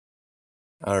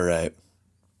All right.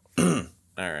 All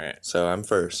right. So I'm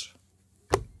first.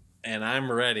 And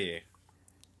I'm ready.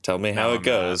 Tell me how it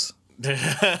goes.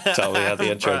 Tell me how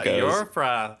the intro goes.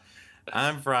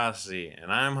 I'm Frosty,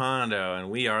 and I'm Hondo, and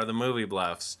we are the Movie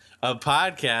Bluffs, a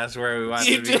podcast where we watch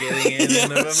the beginning and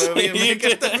end of a movie and make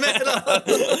up the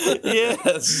middle.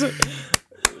 Yes.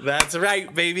 That's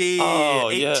right, baby. Oh,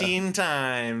 18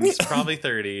 times, probably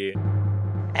 30.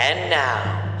 And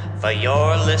now, for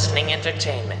your listening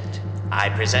entertainment, I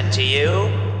present to you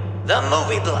the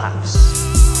Movie Bluffs.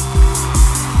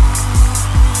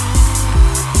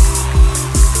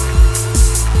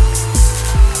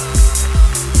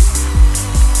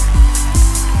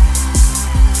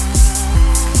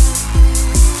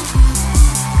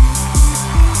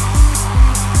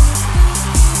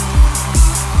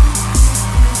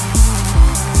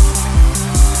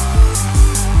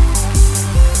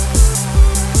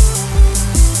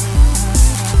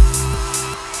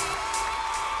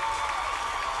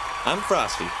 I'm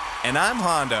Frosty, And I'm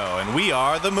Hondo, and we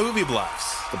are the Movie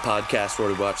Bluffs. the podcast where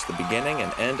we watch the beginning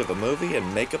and end of a movie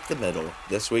and make up the middle.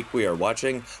 This week we are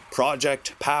watching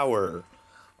Project Power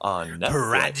on Netflix.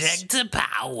 Project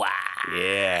Power.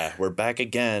 Yeah, we're back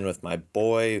again with my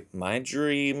boy, my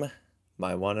dream,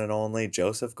 my one and only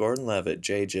Joseph Gordon-Levitt,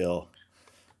 J. Jill.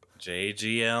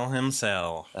 JGL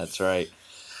himself. That's right.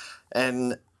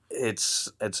 And it's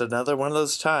another one of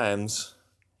those times,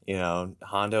 you know,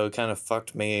 Hondo kind of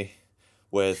fucked me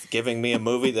with giving me a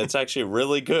movie that's actually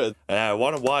really good. And I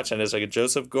want to watch, and it's like a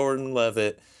Joseph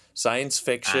Gordon-Levitt science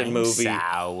fiction movie.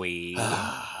 Sorry.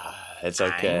 It's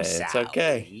okay. It's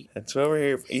okay. That's what we're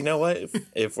here for. You know what?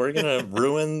 If we're going to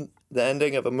ruin the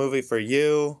ending of a movie for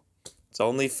you, it's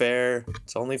only fair.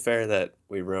 It's only fair that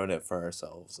we ruin it for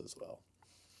ourselves as well.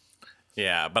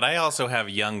 Yeah, but I also have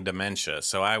young dementia,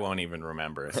 so I won't even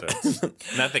remember. So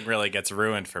nothing really gets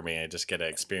ruined for me. I just get to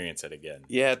experience it again.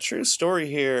 Yeah, true story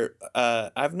here.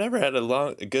 I've never had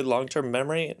a good long-term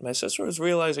memory. My sister was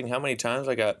realizing how many times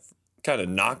I got kind of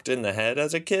knocked in the head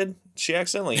as a kid. She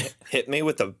accidentally hit me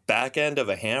with the back end of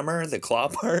a hammer, the claw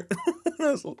part.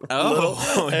 I've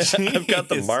got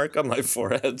the mark on my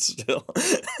forehead still.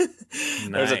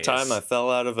 There's a time I fell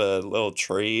out of a little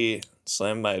tree,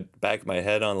 slammed my back of my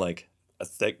head on like a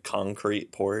thick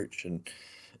concrete porch, and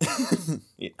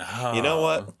you know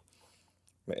what?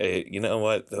 You know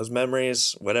what? Those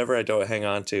memories, whatever I don't hang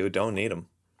on to, don't need them.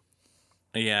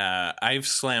 Yeah, I've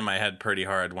slammed my head pretty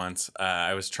hard once.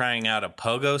 I was trying out a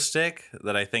pogo stick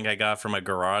that I think I got from a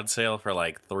garage sale for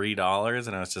like $3,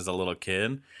 and I was just a little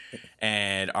kid.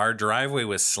 And our driveway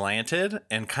was slanted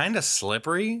and kind of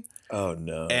slippery. Oh,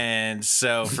 no. And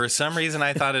so for some reason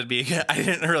I thought it'd be, I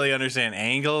didn't really understand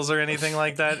angles or anything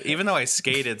like that, even though I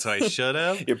skated, so I should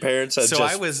have. Your parents had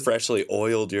freshly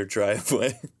oiled your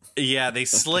driveway. Yeah, they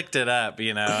slicked it up,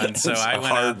 you know, and so I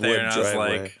went out there and I was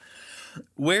like,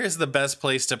 where's the best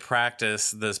place to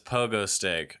practice this pogo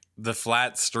stick? The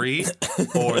flat street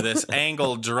or this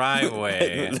angled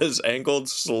driveway? This angled,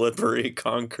 slippery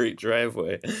concrete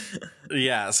driveway.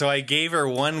 Yeah, so I gave her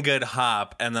one good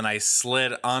hop, and then I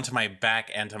slid onto my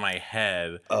back and to my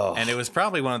head. Oh. And it was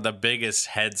probably one of the biggest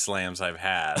head slams I've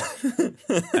had.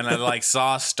 And I like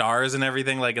saw stars and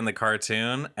everything like in the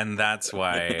cartoon, and that's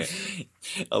why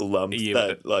a lump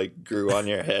that like grew on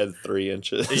your head 3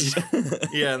 inches.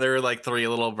 Yeah, there were like 3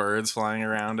 little birds flying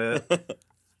around it.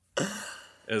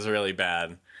 It was really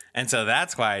bad. And so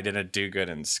that's why I didn't do good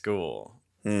in school.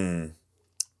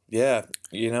 Yeah,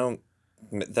 you know,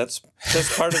 that's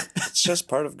just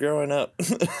part of growing up.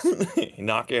 You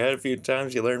knock your head a few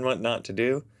times, you learn what not to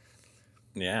do.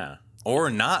 Yeah. Or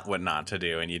not what not to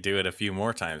do, and you do it a few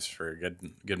more times for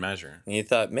good measure. And you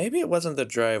thought, maybe it wasn't the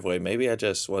driveway. Maybe I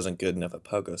just wasn't good enough at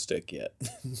pogo stick yet.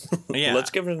 Yeah.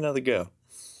 Let's give it another go.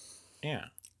 Yeah.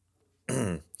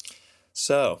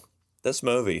 So, this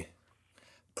movie,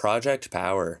 Project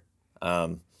Power,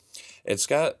 it's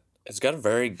got a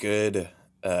very good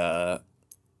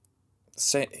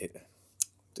see,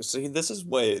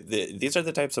 these are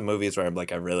the types of movies where I'm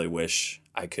like, I really wish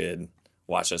I could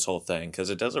watch this whole thing, because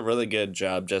it does a really good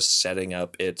job just setting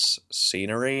up its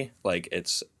scenery, like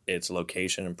its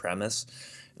location and premise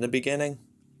in the beginning,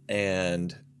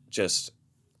 and just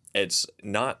it's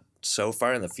not so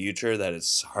far in the future that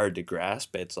it's hard to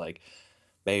grasp. It's like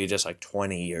maybe just like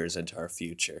 20 years into our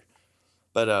future.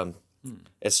 But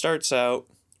it starts out,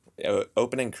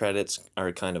 opening credits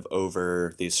are kind of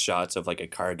over these shots of like a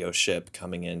cargo ship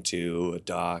coming into a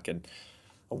dock and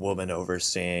a woman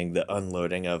overseeing the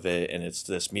unloading of it, and it's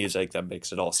this music that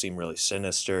makes it all seem really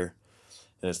sinister,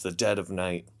 and it's the dead of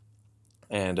night,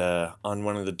 and on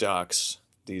one of the docks,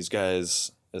 this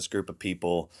group of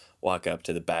people walk up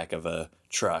to the back of a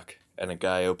truck and a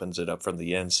guy opens it up from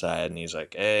the inside, and he's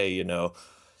like, "Hey,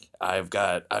 I've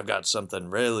got something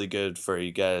really good for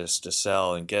you guys to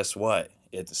sell, and guess what?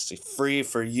 It's free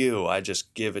for you. I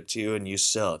just give it to you, and you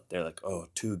sell it." They're like, "Oh,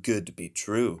 too good to be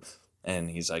true," and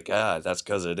he's like, "That's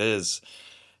because it is."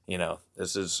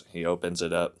 He opens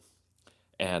it up,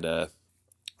 and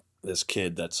this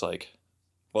kid that's like,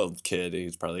 well, kid,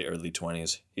 he's probably early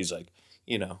 20s. He's like,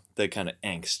 the kind of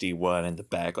angsty one in the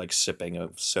back, like sipping a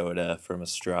soda from a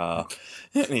straw.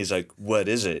 And he's like, "What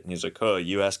is it?" And he's like, "Oh,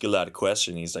 you ask a lot of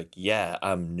questions." He's like, "Yeah,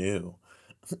 I'm new."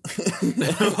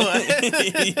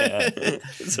 Yeah.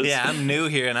 Yeah, I'm new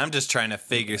here and I'm just trying to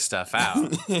figure stuff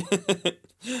out.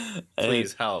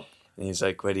 Please help. And he's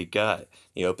like, "What do you got?"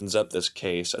 He opens up this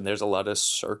case, and there's a lot of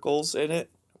circles in it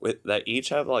that each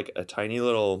have like a tiny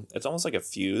little. It's almost like a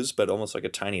fuse, but almost like a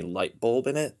tiny light bulb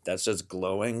in it that's just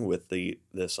glowing with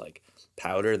this like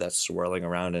powder that's swirling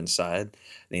around inside.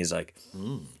 And he's like,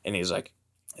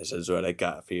 "This is what I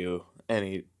got for you." And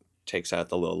he takes out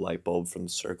the little light bulb from the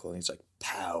circle, and he's like,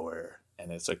 "Power."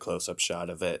 And it's a close-up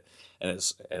shot of it, and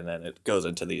then it goes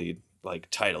into the like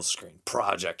title screen,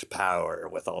 Project Power,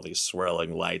 with all these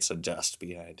swirling lights and dust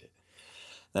behind it.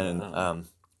 And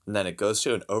then it goes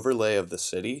to an overlay of the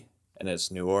city, and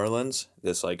it's New Orleans,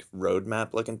 this like road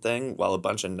map looking thing, while a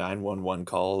bunch of 911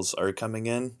 calls are coming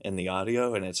in the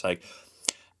audio, and it's like,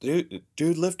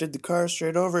 dude lifted the car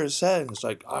straight over his head, and it's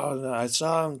like, "Oh no, I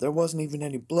saw him, there wasn't even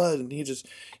any blood, and he just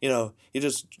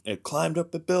climbed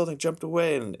up a building, jumped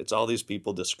away." And it's all these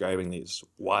people describing these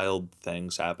wild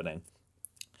things happening.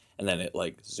 And then it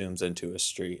like zooms into a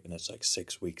street, and it's like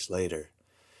 6 weeks later,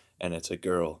 and it's a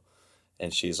girl,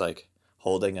 and she's like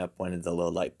holding up one of the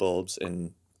little light bulbs,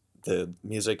 and the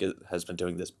music has been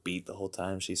doing this beat the whole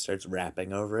time. She starts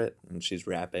rapping over it, and she's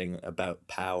rapping about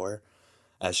power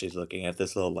as she's looking at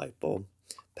this little light bulb.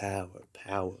 "Power,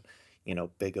 power,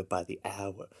 bigger by the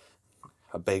hour.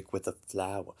 I bake with a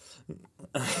flour."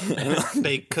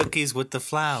 Bake cookies with the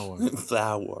flour.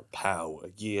 Flower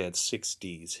power. Yeah, it's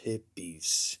 60s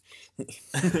hippies.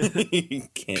 You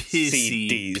can't see Pissy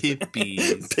these.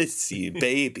 pippies. Pissy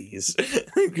babies.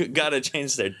 Gotta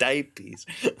change their diapers.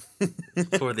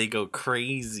 Before they go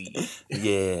crazy.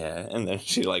 Yeah, and then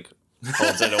she like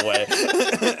holds it away.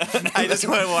 I just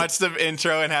want to watch the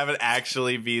intro and have it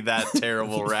actually be that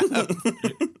terrible rap.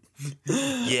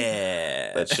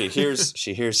 Yeah. But she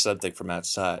hears something from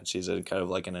outside. She's in kind of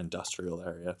like an industrial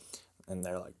area, and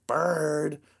they're like,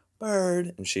 "Bird,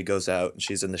 bird," and she goes out, and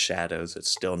she's in the shadows. It's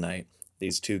still night.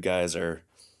 These two guys are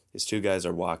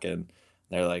walking.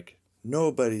 They're like,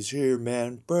 "Nobody's here,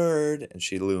 man, bird." And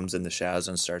she looms in the shadows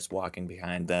and starts walking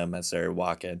behind them as they're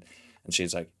walking, and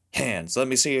she's like, "Hands, let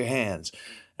me see your hands."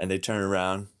 And they turn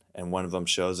around, and one of them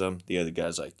shows them. The other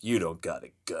guy's like, "You don't got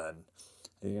a gun."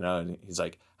 And he's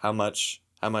like, how much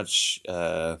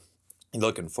you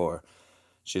looking for?"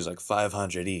 She's like,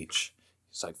 500 each.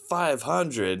 He's like,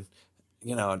 500?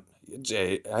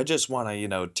 Jay, I just want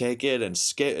to, take it and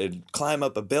climb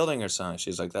up a building or something.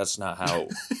 She's like, that's not how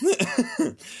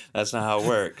it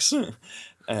works.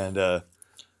 And they're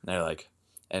like,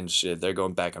 and they're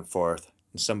going back and forth.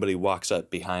 And somebody walks up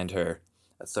behind her,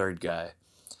 a third guy,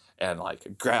 and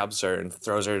like grabs her and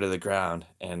throws her to the ground.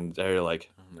 And they're like,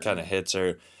 kind of hits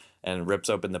her and rips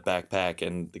open the backpack.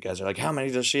 And the guys are like, "How many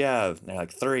does she have?" And they're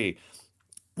like, 3.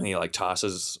 And he like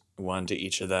tosses one to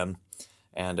each of them.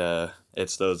 And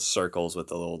it's those circles with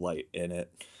the little light in it.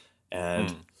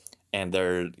 And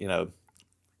they're,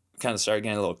 kind of start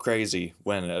getting a little crazy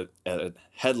when a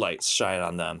headlights shine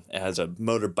on them. It has a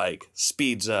motorbike,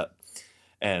 speeds up.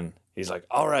 And he's like,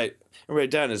 "All right, everybody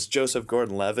down." It's Joseph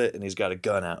Gordon-Levitt, and he's got a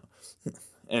gun out.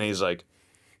 And he's like,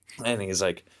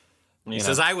 he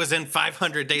says, "I was in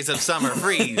 500 Days of Summer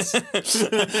Freeze."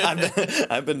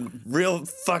 I've been real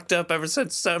fucked up ever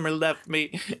since summer left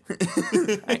me.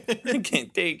 I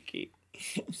can't take it.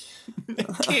 I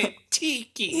can't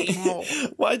take it anymore.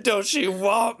 Why don't she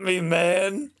want me,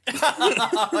 man?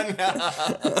 Oh,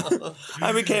 no.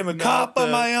 I became a cop on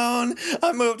my own.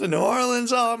 I moved to New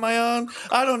Orleans all on my own.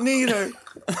 I don't need her.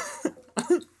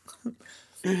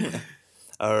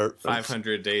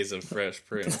 500 Days of Fresh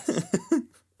Prince.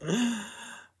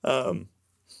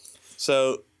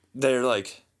 So they're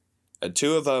like,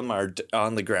 2 of them are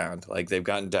on the ground, like they've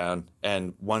gotten down,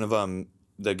 and one of them,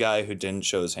 the guy who didn't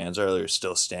show his hands earlier, is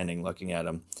still standing looking at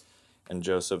him. And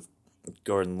Joseph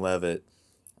Gordon-Levitt,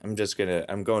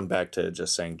 I'm going back to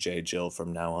just saying J. Jill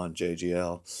from now on,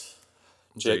 JGL.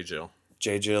 J. Jill.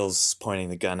 J. Jill's pointing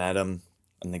the gun at him,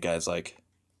 and the guy's like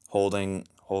holding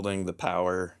the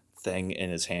power thing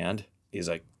in his hand. He's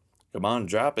like, "Come on,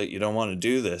 drop it. You don't want to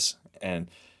do this." And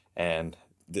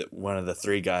one of the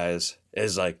 3 guys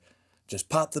is like, just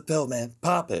pop the pill, man,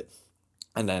 pop it.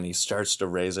 And then he starts to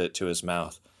raise it to his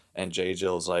mouth. And J.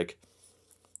 Jill's like,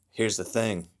 here's the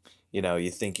thing. You know, you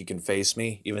think you can face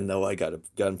me, even though I got a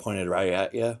gun pointed right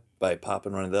at you by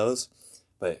popping one of those.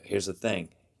 But here's the thing.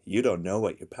 You don't know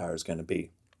what your power is going to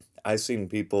be. I've seen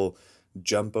people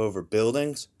jump over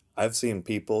buildings. I've seen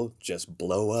people just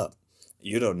blow up.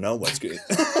 You don't know what's good.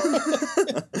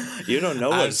 You don't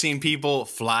know I've seen people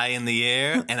fly in the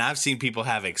air, and I've seen people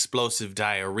have explosive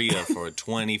diarrhea for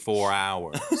 24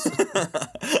 hours.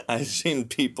 I've seen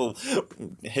people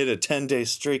hit a 10-day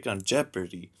streak on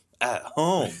Jeopardy at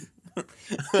home.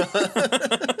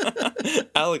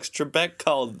 Alex Trebek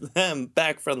called them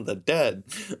back from the dead.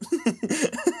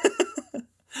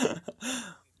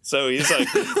 So he's like,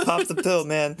 pop the pill,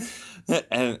 man.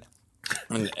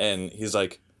 And he's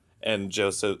like, and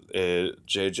Joseph,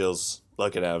 J. Jill's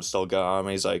looking at him, still got on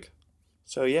him. He's like,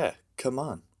 so yeah, come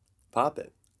on, pop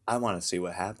it. I want to see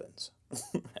what happens.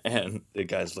 And the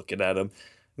guy's looking at him,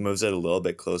 moves it a little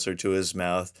bit closer to his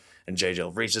mouth, and J.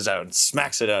 Jill reaches out and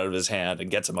smacks it out of his hand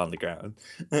and gets him on the ground.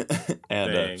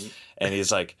 And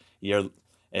he's like, you're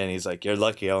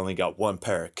lucky I only got one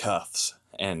pair of cuffs.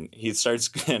 And he starts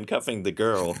handcuffing the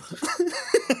girl.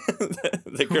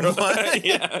 The girl, What?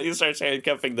 Yeah, he starts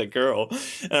handcuffing the girl.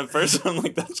 And at first, I'm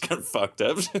like, that's kind of fucked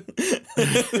up. she's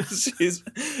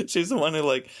the one who,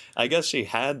 like, I guess she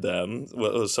had them,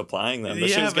 was supplying them,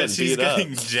 but she's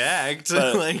getting jacked.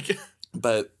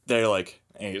 But they're like,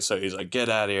 hey, so he's like, get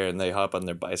out of here, and they hop on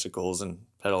their bicycles and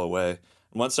pedal away.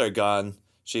 And once they're gone,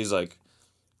 she's like,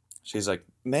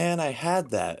 man, I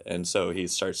had that. And so he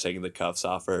starts taking the cuffs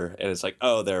off her, and it's like,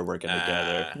 oh, they're working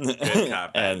together. Good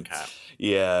cop, bad cop.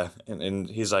 Yeah, and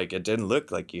he's like, it didn't look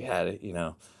like you had it, you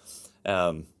know.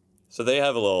 So they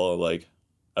have a little, like,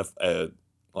 a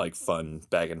fun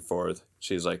back and forth.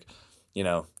 She's like, you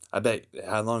know, I bet,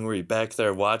 how long were you back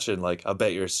there watching? Like, I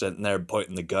bet you're sitting there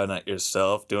pointing the gun at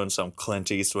yourself, doing some Clint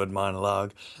Eastwood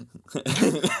monologue.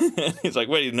 He's like,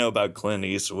 what do you know about Clint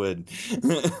Eastwood?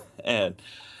 And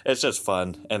it's just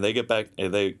fun. And they get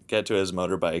to his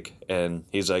motorbike, and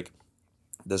he's like,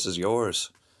 this is yours.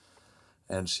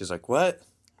 And she's like, what?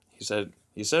 He said,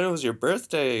 you said it was your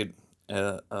birthday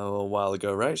a little while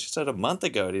ago, right? She said a month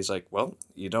ago. And he's like, well,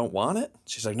 you don't want it?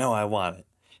 She's like, no, I want it.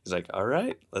 He's like, all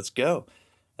right, let's go.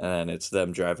 And it's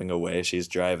them driving away. She's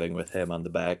driving with him on the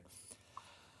back.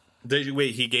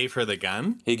 Wait, he gave her the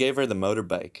gun? He gave her the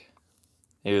motorbike.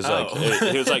 He was like,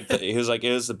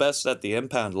 it was the best that the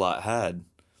impound lot had.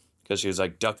 Because she was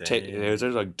like, duct tape. There's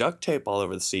like duct tape all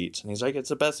over the seats. And he's like, it's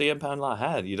the best the impound lot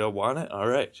had. You don't want it? All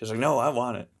right. She's like, no, I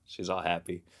want it. She's all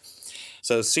happy.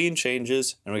 So the scene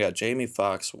changes, and we got Jamie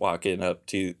Foxx walking up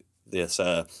to this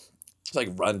like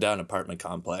rundown apartment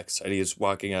complex. And he's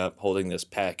walking up holding this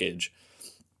package.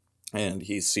 And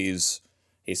he sees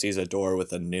a door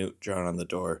with a newt drawn on the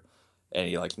door. And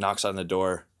he like knocks on the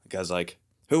door. The guy's like,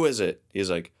 who is it? He's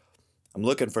like, I'm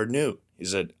looking for Newt. He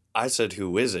said, I said,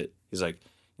 who is it? He's like,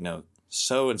 you know,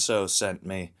 so-and-so sent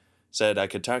me, said I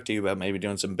could talk to you about maybe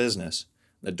doing some business.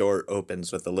 The door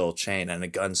opens with a little chain and a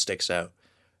gun sticks out.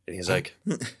 And he's like,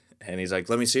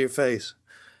 let me see your face.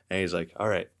 And he's like, all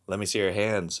right, let me see your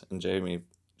hands. And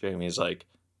Jamie's like,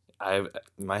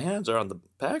 my hands are on the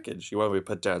package. You want me to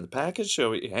put down the package?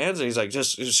 Show me your hands? And he's like,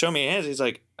 just show me your hands. He's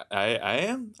like, I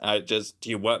am? Do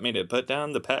you want me to put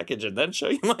down the package and then show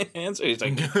you my hands? And he's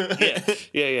like,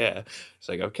 yeah. It's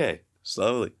like, okay,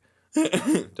 slowly.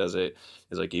 Does it?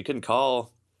 He's like, you can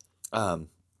call whoever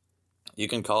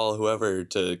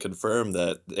to confirm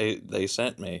that they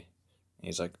sent me. And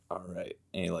he's like, all right.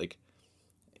 And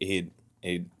he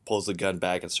pulls the gun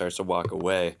back and starts to walk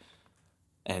away.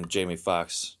 And Jamie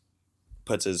Foxx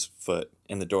puts his foot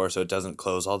in the door so it doesn't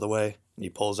close all the way. And he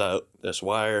pulls out this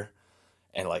wire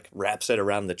and like wraps it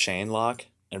around the chain lock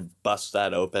and busts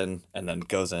that open and then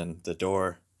goes in the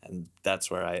door. And that's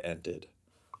where I ended.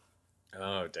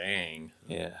 Oh, dang.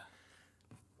 Yeah.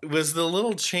 Was the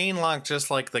little chain lock just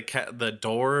like the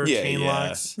door chain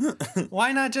locks?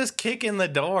 Why not just kick in the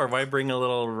door? Why bring a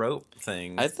little rope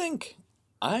thing?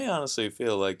 I honestly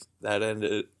feel like that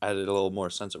added a little more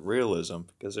sense of realism,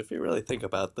 because if you really think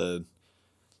about the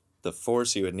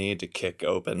force you would need to kick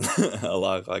open a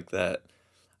lock like that,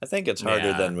 I think it's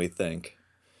harder than we think.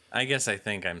 I guess I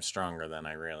think I'm stronger than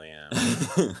I really am.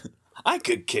 I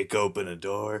could kick open a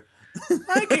door.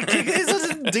 I could kick. It's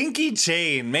a dinky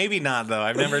chain. Maybe not, though.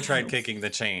 I've never tried kicking the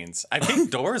chains. I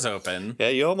kicked doors open. Yeah,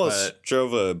 you almost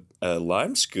drove a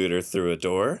lime scooter through a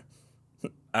door.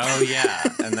 Oh yeah,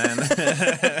 and then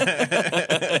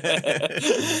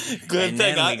good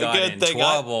thing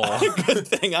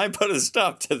I put a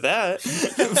stop to that.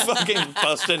 Fucking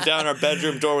busting down our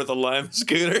bedroom door with a lime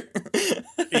scooter.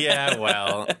 Yeah,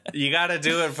 well, you got to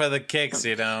do it for the kicks,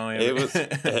 you know.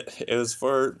 It was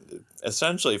for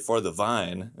essentially for the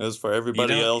vine. It was for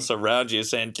everybody else around you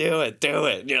saying, "Do it, do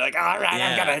it." And you're like, "All right,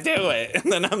 I'm gonna do it."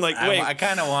 And then I'm like, "Wait, I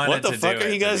kind of wanted what the to fuck do are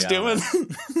it, you guys doing?" honest.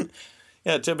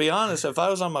 Yeah, to be honest, if I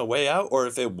was on my way out or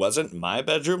if it wasn't my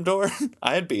bedroom door,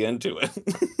 I'd be into it.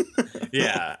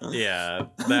 Yeah,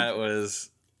 that was.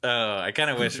 Oh, I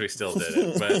kind of wish we still did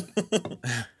it, but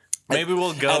maybe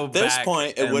we'll go. At this back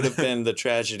point, it would have been the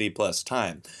tragedy plus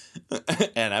time,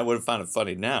 and I would have found it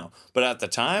funny now. But at the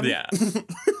time, yeah,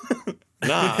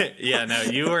 nah. Yeah, no,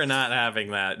 you were not having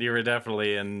that. You were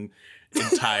definitely in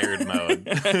tired mode.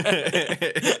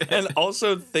 And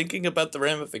also thinking about the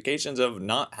ramifications of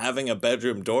not having a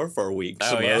bedroom door for weeks.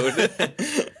 Oh, yeah.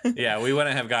 Yeah, we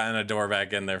wouldn't have gotten a door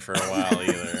back in there for a while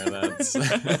either.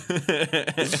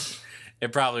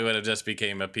 It probably would have just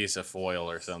became a piece of foil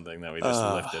or something that we just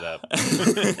lifted up.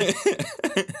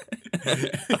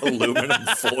 Aluminum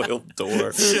foil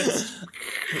door.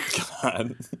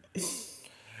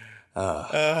 God.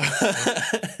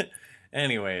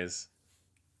 Anyways.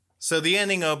 So the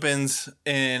ending opens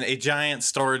in a giant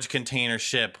storage container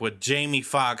ship with Jamie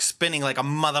Foxx spinning like a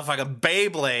motherfucking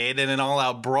Beyblade in an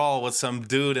all-out brawl with some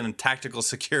dude in tactical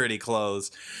security clothes.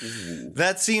 Ooh.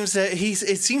 It seems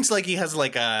like he has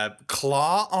like a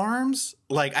claw arms.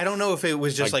 Like I don't know if it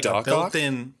was just like a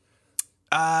built-in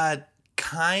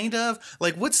kind of.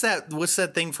 Like what's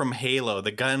that thing from Halo? The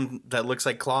gun that looks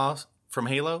like claws from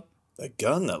Halo? The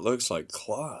gun that looks like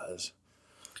claws.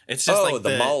 It's just like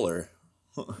the Mauler.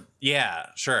 Yeah,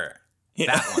 sure.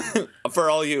 Yeah. That one. For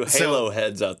all you Halo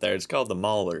heads out there, it's called the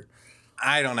Mauler.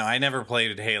 I don't know. I never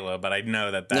played Halo, but I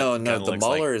know that No, the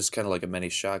Mauler is kind of like a mini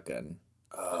shotgun.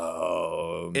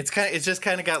 It's just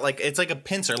kind of got like it's like a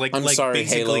pincer. I'm sorry,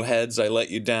 Halo heads, I let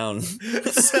you down.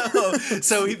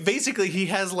 so he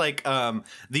has like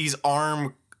these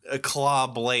arm claw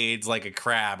blades like a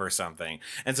crab or something,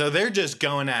 and so they're just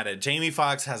going at it. Jamie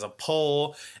Foxx has a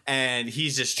pole and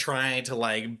he's just trying to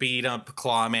like beat up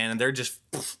Clawman, and they're just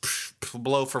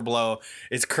blow for blow.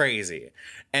 It's crazy.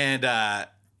 And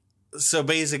so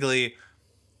basically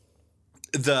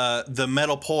the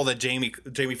metal pole that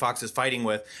Jamie Foxx is fighting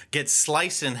with gets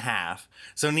sliced in half.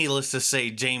 So needless to say,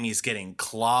 Jamie's getting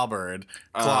clobbered.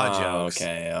 Claw jokes.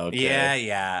 Okay.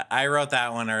 Yeah. I wrote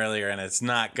that one earlier, and it's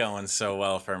not going so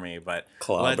well for me. But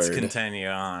let's continue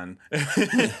on. Like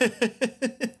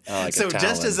so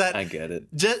just as that, I get it.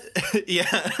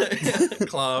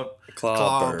 Claw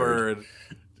bird.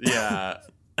 Yeah.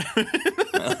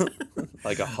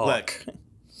 Like a hawk.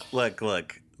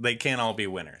 Look. They can't all be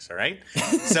winners, all right?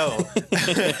 So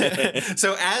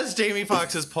as Jamie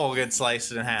Foxx's pole gets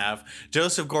sliced in half,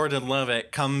 Joseph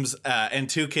Gordon-Levitt comes and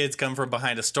two kids come from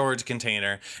behind a storage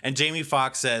container, and Jamie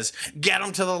Foxx says, "Get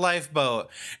them to the lifeboat."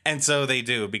 And so they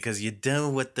do, because you do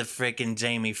what the frickin'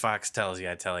 Jamie Foxx tells you,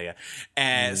 I tell you.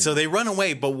 And so they run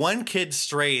away, but one kid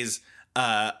strays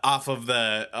off of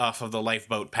the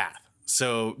lifeboat path.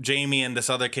 So Jamie and this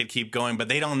other kid keep going, but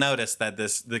they don't notice that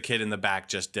the kid in the back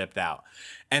just dipped out.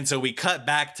 And so we cut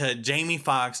back to Jamie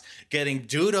Foxx getting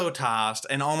judo tossed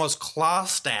and almost claw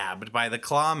stabbed by the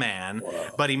claw man. Whoa.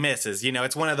 But he misses. You know,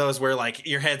 it's one of those where like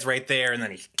your head's right there and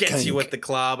then he gets you with the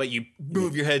claw, but you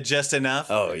move your head just enough.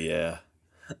 Oh, yeah.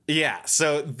 Yeah,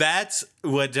 so that's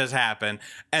what just happened.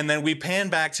 And then we pan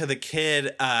back to the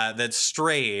kid that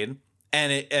strayed.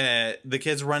 And the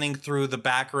kid's running through the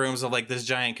back rooms of like this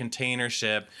giant container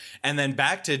ship, and then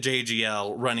back to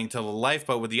JGL running to the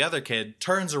lifeboat with the other kid.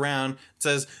 Turns around,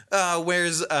 says,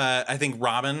 "Where's I think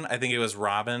Robin? I think it was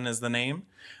Robin is the name."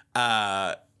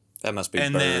 That must be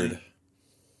Bird. Then,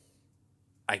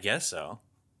 I guess so.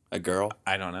 A girl?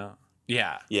 I don't know.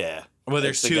 Yeah. Well,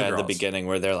 there's two girls at the beginning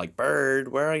where they're like, "Bird,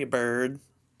 where are you, Bird?"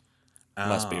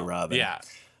 Must be Robin. Yeah.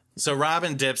 So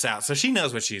Robin dips out. So she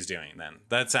knows what she's doing then.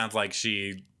 That sounds like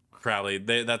she probably...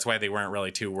 that's why they weren't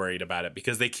really too worried about it,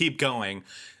 because they keep going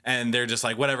and they're just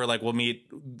like, whatever, like we'll meet.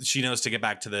 She knows to get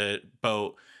back to the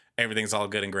boat. Everything's all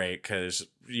good and great because,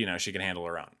 you know, she can handle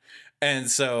her own.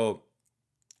 And so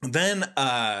then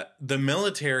the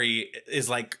military is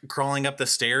like crawling up the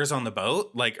stairs on the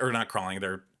boat. Like, or not crawling.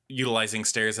 They're, utilizing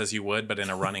stairs as you would, but in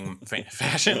a running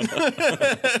fashion.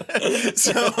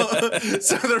 so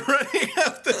they're running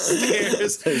up the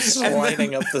stairs. They're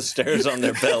sliding up the stairs on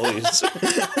their bellies.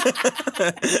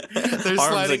 They're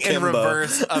sliding in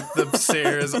reverse up the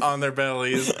stairs on their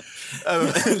bellies.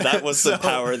 That was the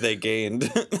power they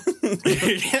gained.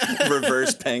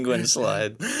 Reverse penguin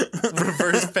slide.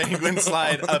 Reverse penguin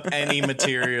slide up any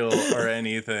material or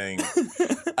anything.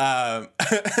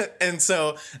 And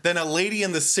so then a lady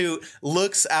in the suit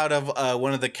looks out of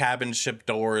one of the cabin ship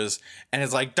doors and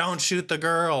is like, "Don't shoot the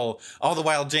girl." All the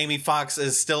while Jamie Foxx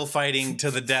is still fighting to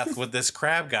the death with this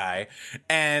crab guy.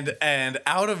 And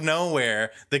out of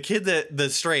nowhere, the kid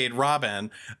that strayed,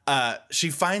 Robin, she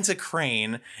finds a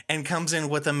crane and comes in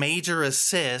with a major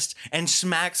assist and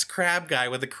smacks crab guy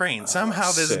with a crane.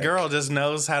 Somehow this girl just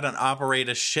knows how to operate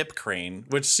a ship crane,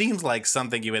 which seems like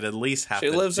something you would at least have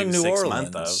to do 6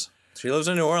 months of. She lives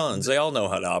in New Orleans. They all know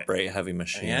how to operate heavy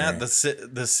machinery. Yeah, the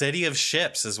city of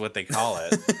ships is what they call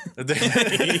it.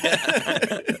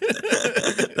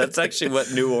 That's actually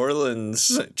what New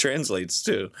Orleans translates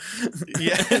to.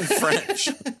 Yeah, in French.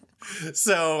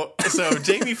 So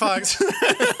Jamie Foxx.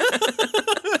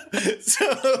 So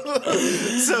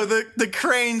the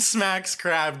crane smacks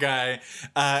crab guy,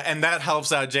 and that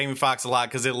helps out Jamie Foxx a lot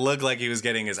because it looked like he was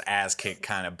getting his ass kicked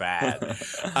kind of bad.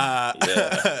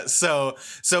 So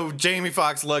Jamie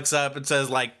Foxx looks up and says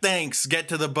like, "Thanks, get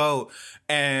to the boat."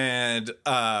 And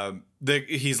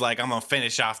he's like, "I'm gonna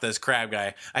finish off this crab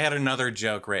guy." I had another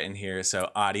joke written here,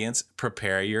 so audience,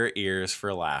 prepare your ears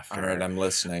for laughter. All right, I'm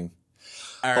listening.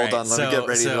 Hold on, let me get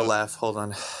ready to laugh. Hold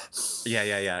on.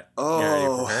 Yeah. Oh, you ready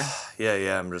to prepare?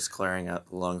 Yeah. I'm just clearing out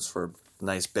the lungs for a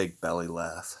nice big belly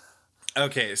laugh.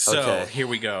 Okay, so here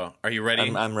we go. Are you ready?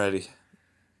 I'm ready.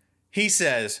 He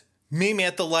says, "Meet me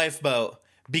at the lifeboat,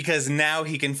 because now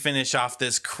he can finish off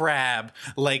this crab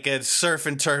like a surf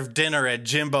and turf dinner at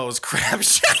Jimbo's Crab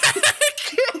Shack."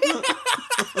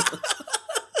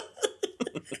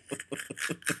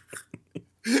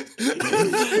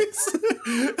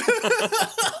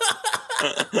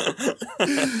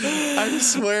 I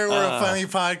swear we're a funny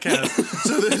podcast.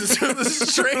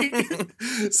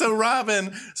 So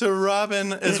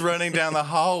Robin is running down the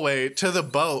hallway to the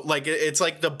boat. Like it's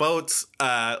like the boat's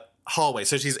hallway.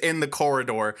 So she's in the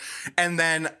corridor, and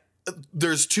then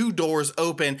there's 2 doors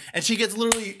open, and she gets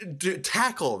literally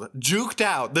tackled, juked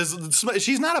out.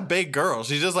 She's not a big girl.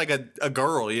 She's just like a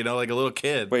girl, you know, like a little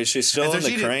kid. Wait, she's still in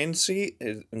the crane seat?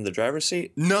 In the driver's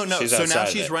seat? No. So now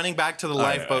she's running back to the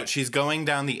lifeboat. Right. She's going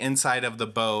down the inside of the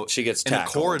boat. She gets in the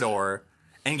corridor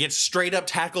and gets straight up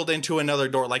tackled into another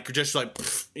door, like just like,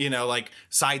 you know, like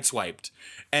sideswiped.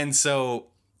 And so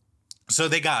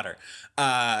they got her.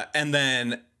 And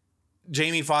then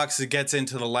Jamie Foxx gets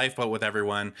into the lifeboat with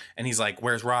everyone, and he's like,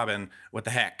 "Where's Robin? What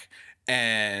the heck?"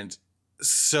 And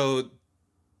so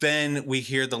then we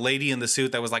hear the lady in the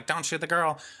suit that was like, "Don't shoot the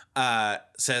girl,"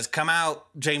 says, "Come out,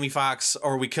 Jamie Foxx,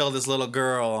 or we kill this little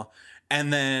girl."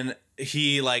 And then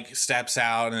he like steps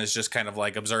out and is just kind of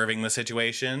like observing the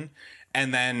situation.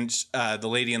 And then the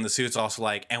lady in the suit's also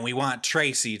like, "And we want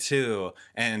Tracy too."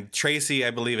 And Tracy,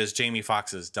 I believe, is Jamie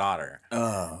Foxx's daughter.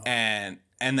 Oh.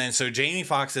 And then so Jamie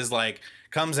Foxx is like,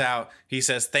 comes out, he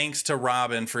says thanks to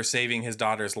Robin for saving his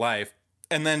daughter's life,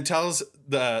 and then tells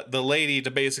the lady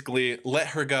to basically let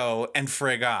her go and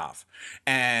frig off.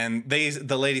 And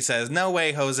the lady says, "No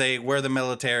way, Jose, we're the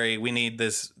military. We need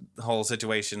this whole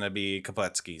situation to be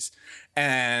kaputskis."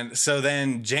 And so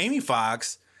then Jamie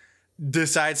Foxx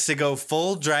decides to go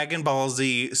full Dragon Ball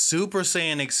Z Super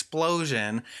Saiyan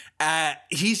explosion.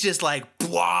 He's just like,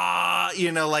 blah,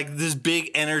 you know, like this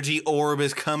big energy orb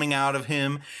is coming out of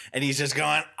him, and he's just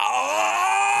going,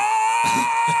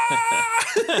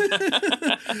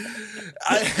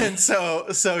 and so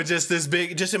just this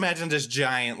big, just imagine this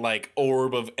giant like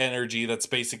orb of energy that's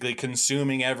basically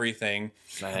consuming everything.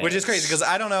 Nice. Which is crazy because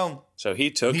I don't know. So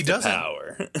he took the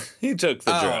power. He took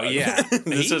the drug. Oh yeah,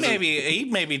 he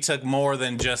maybe took more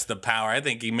than just the power. I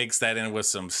think he mixed that in with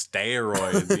some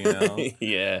steroids, you know.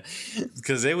 Yeah,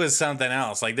 because it was something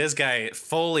else. Like this guy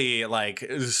fully like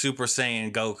Super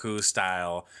Saiyan Goku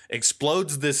style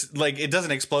explodes this. Like it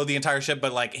doesn't explode the entire ship,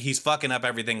 but like he's fucking up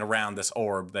everything around this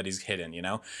orb that he's hidden, you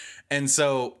know. And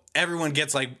so everyone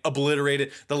gets like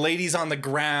obliterated. The lady's on the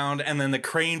ground, and then the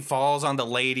crane falls on the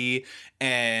lady,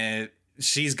 and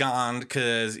she's gone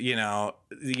because, you know,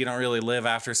 you don't really live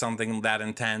after something that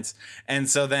intense. And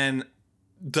so then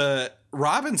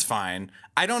Robin's fine.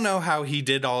 I don't know how he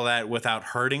did all that without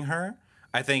hurting her.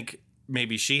 I think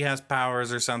maybe she has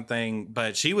powers or something,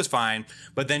 but she was fine.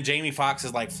 But then Jamie Foxx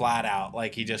is like flat out,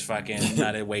 like he just fucking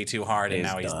nutted way too hard and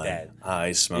now he's dead.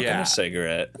 He's smoking a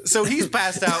cigarette. So he's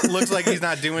passed out, looks like he's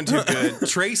not doing too good.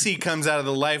 Tracy comes out of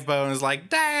the lifeboat and is like,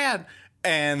 Dad!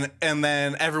 And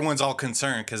then everyone's all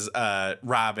concerned because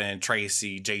Robin,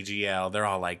 Tracy, JGL, they're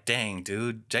all like, dang,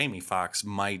 dude, Jamie Foxx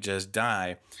might just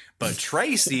die. But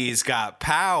Tracy's got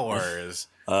powers.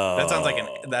 That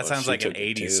sounds like an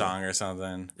 80s song or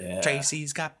something. Yeah.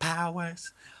 Tracy's got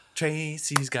powers.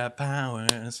 Tracy's got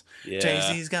powers. Yeah.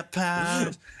 Tracy's got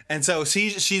powers. And so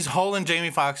she's holding Jamie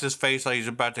Foxx's face like he's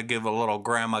about to give a little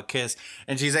grandma kiss.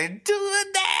 And she's like, do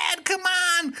it, Dad, come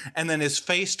on. And then his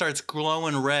face starts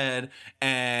glowing red.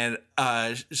 And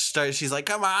she's like,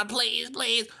 come on, please,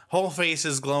 please. Whole face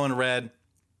is glowing red.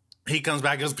 He comes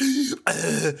back and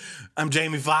goes, I'm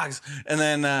Jamie Foxx. And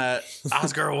then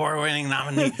Oscar award-winning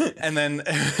nominee. And then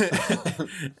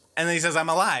he says, I'm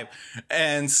alive.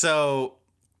 And so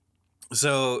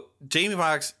Jamie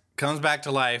Foxx comes back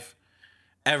to life.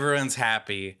 Everyone's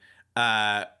happy.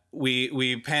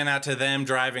 We pan out to them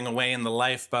driving away in the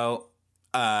lifeboat.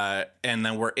 And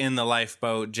then we're in the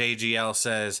lifeboat. JGL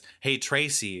says, hey,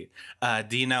 Tracy,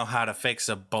 do you know how to fix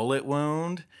a bullet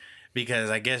wound? Because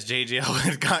I guess JGL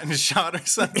had gotten shot or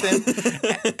something.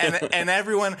 and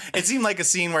everyone, it seemed like a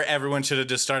scene where everyone should have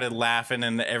just started laughing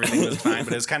and everything was fine,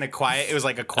 but it was kind of quiet. It was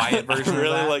like a quiet version I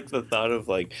really of that. like the thought of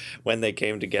like when they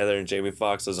came together and Jamie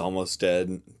Foxx is almost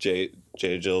dead.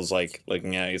 Jill's like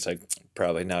looking at it, he's like,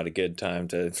 probably not a good time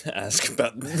to ask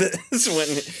about this when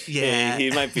he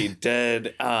might be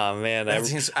dead. Oh man, I've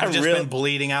just been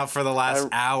bleeding out for the last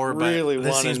hour, but really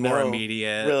this seems more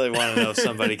immediate. Really want to know if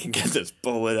somebody can get this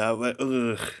bullet out. But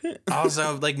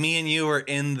also, like me and you were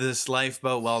in this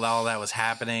lifeboat while all that was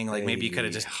happening. Like maybe you could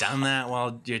have just done that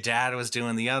while your dad was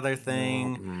doing the other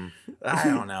thing. Mm-hmm. I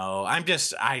don't know. I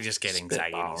just get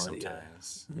anxiety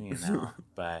sometimes, you know.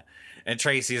 But and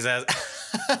Tracy says,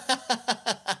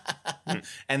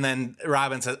 and then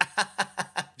Robin says,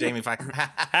 Jamie Foxx.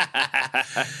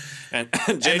 and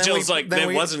JJ's like,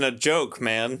 that wasn't a joke,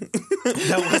 man.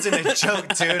 That wasn't a joke,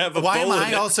 dude. Why am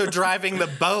I also driving the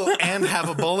boat and have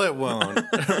a bullet wound?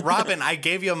 Robin, I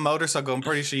gave you a motorcycle. I'm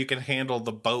pretty sure you can handle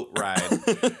the boat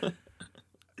ride.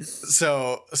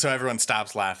 So everyone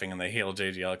stops laughing and they hail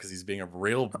JGL because he's being a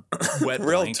real wet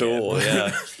real blanket. tool,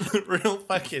 yeah. Real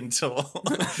fucking tool.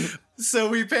 So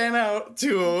we pan out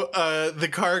to the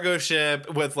cargo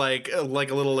ship with like a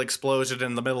little explosion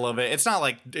in the middle of it. It's not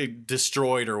like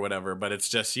destroyed or whatever, but it's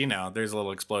just, you know, there's a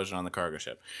little explosion on the cargo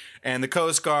ship. And the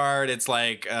Coast Guard, it's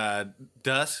like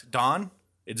dawn.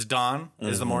 It's dawn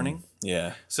is the morning.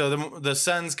 Yeah. So the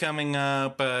sun's coming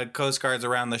up, Coast Guard's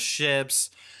around the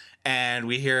ships. And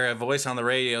we hear a voice on the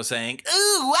radio saying,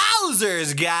 ooh,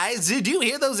 wowzers, guys. Did you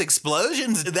hear those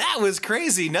explosions? That was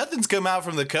crazy. Nothing's come out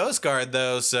from the Coast Guard,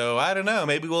 though. So I don't know.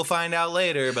 Maybe we'll find out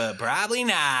later, but probably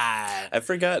not. I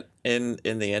forgot in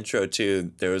the intro,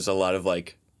 too, there was a lot of,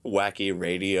 like, wacky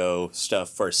radio stuff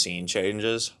for scene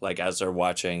changes. Like, as they're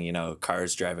watching, you know,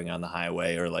 cars driving on the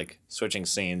highway or, like, switching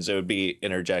scenes, it would be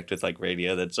interject with, like,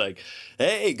 radio that's like,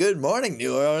 hey, good morning,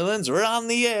 New Orleans. We're on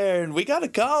the air, and we got a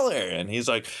caller. And he's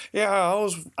like, yeah,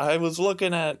 I was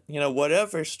looking at, you know,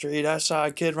 whatever street. I saw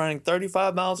a kid running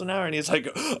 35 miles an hour. And he's like,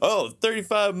 oh,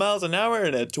 35 miles an hour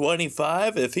and at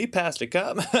 25? If he passed a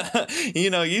cop,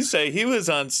 you know, you say he was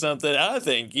on something. I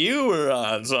think you were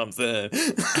on something.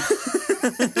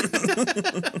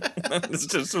 It's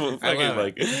just so fucking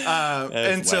like,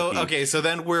 and so wacky. okay, so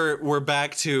then we're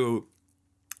back to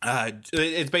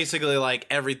it's basically like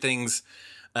everything's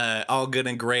all good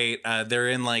and great. They're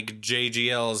in like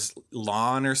JGL's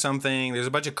lawn or something. There's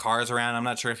a bunch of cars around. I'm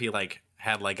not sure if he like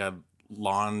had like a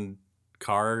lawn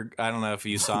car. I don't know if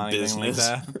you saw anything like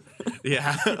that.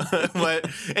 Yeah, but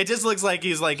it just looks like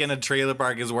he's like in a trailer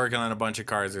park, is working on a bunch of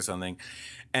cars or something,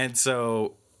 and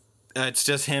so. It's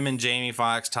just him and Jamie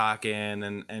Foxx talking,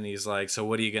 and he's like, so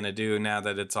what are you going to do now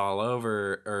that it's all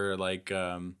over? Or like,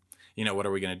 you know, what are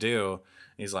we going to do?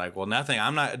 He's like, well, nothing.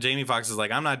 Jamie Foxx is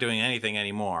like, I'm not doing anything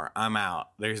anymore. I'm out.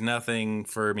 There's nothing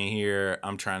for me here.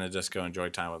 I'm trying to just go enjoy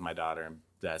time with my daughter, and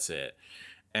that's it.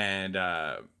 And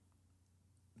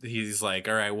he's like,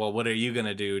 all right, well, what are you going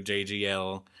to do,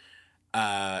 JGL?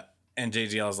 And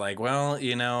JGL's like, well,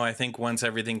 you know, I think once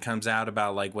everything comes out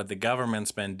about like what the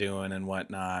government's been doing and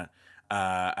whatnot,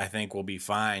 I think we'll be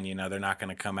fine. You know, they're not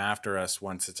going to come after us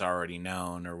once it's already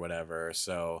known or whatever.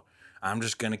 So I'm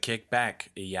just going to kick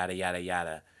back, yada, yada,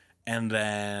 yada. And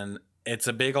then it's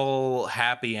a big old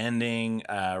happy ending.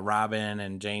 Robin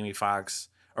and Jamie Foxx,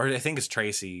 or I think it's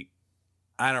Tracy.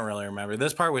 I don't really remember.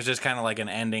 This part was just kind of like an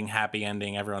ending, happy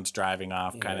ending. Everyone's driving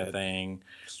off kind of thing.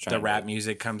 The rap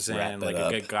music comes in, like a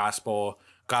good gospel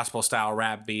style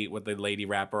rap beat with the lady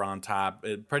rapper on top.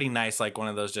 Pretty nice, like one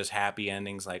of those just happy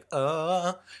endings, like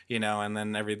and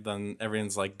then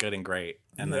everyone's like good and great,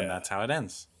 and then that's how it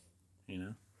ends.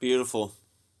 Beautiful.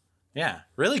 Yeah,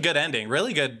 really good ending.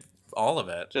 Really good, all of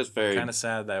it. Just very kind of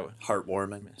sad that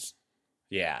heartwarming.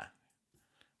 Yeah,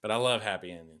 but I love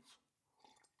happy endings.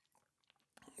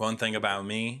 One thing about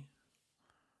me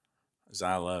is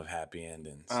I love happy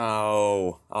endings.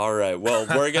 Oh, all right. Well,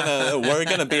 we're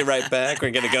gonna be right back. We're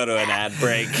gonna go to an ad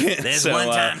break. There's one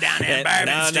time down in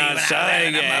Bourbon Street.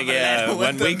 Yeah.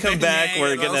 When we come back,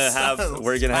 we're gonna have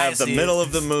the middle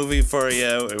of the movie for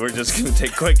you. We're just gonna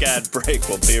take a quick ad break.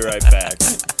 We'll be right back.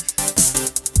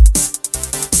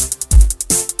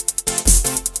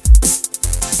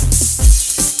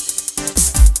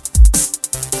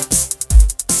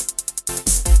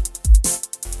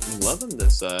 Loving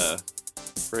this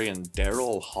friggin'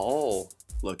 Daryl Hall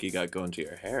look you got going to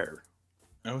your hair.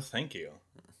 Oh, thank you.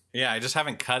 Yeah, I just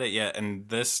haven't cut it yet, and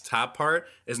this top part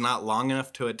is not long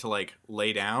enough to like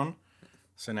lay down.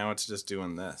 So now it's just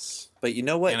doing this. But you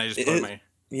know what? And I just put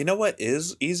You know what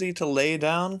is easy to lay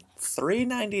down?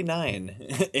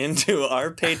 $3.99 into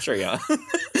our Patreon.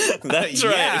 That's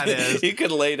right. It is. You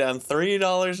could lay down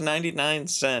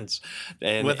 $3.99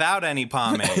 and without any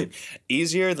pomade.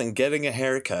 Easier than getting a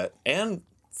haircut and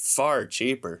far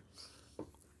cheaper.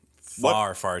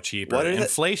 Far cheaper.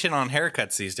 Inflation on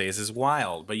haircuts these days is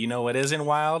wild. But you know what isn't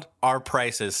wild? Our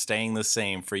prices staying the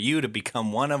same for you to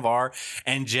become one of our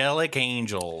angelic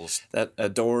angels. That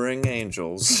adoring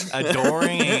angels.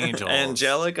 Adoring angels.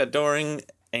 Angelic adoring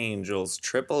angels.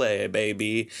 AAA,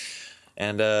 baby.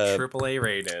 And AAA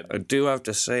rated. I do have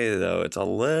to say, though, it's a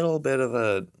little bit of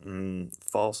a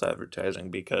false advertising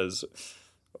because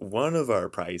one of our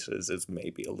prices is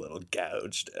maybe a little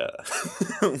gouged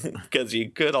because you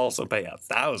could also pay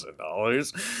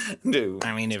 $1,000. Dude,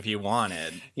 I mean, if you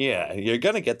wanted. Yeah, you're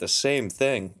going to get the same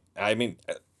thing. I mean,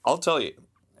 I'll tell you,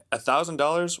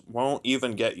 $1,000 won't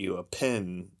even get you a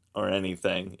pin or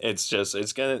anything. It's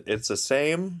the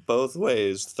same both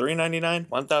ways. $3.99,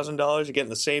 $1,000, you're getting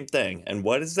the same thing. And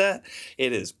what is that?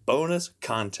 It is bonus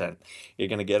content. You're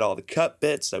gonna get all the cut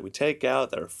bits that we take out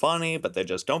that are funny, but they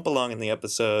just don't belong in the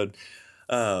episode.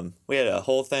 We had a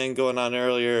whole thing going on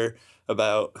earlier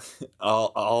about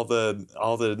all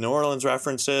the New Orleans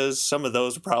references. Some of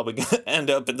those are probably gonna end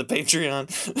up in the Patreon.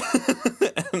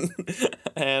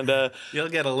 and you'll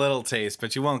get a little taste,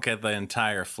 but you won't get the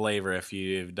entire flavor if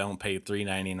you don't pay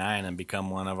 $3.99 and become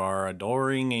one of our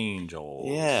adoring angels.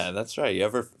 Yeah, that's right. You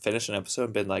ever finish an episode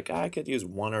and been like, I could use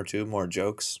one or two more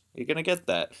jokes? You're gonna get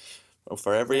that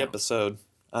for every episode.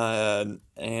 And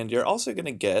you're also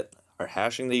gonna get our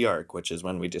Hashing the Arc, which is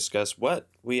when we discuss what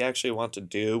we actually want to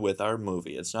do with our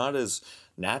movie. It's not as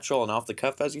natural and off the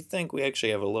cuff as you think. We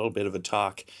actually have a little bit of a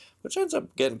talk, which ends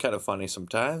up getting kind of funny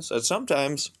sometimes, and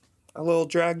sometimes a little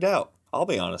dragged out. I'll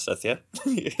be honest with you.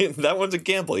 That one's a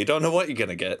gamble. You don't know what you're going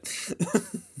to get.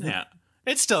 Yeah.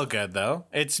 It's still good, though.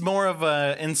 It's more of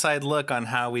an inside look on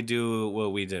how we do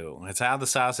what we do. It's how the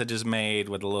sausage is made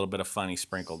with a little bit of funny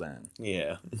sprinkled in.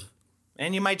 Yeah.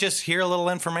 And you might just hear a little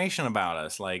information about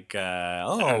us, like,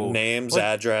 names,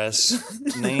 address,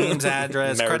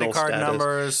 credit card status,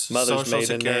 numbers, mother's social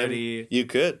maiden security. Name. You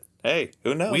could. Hey,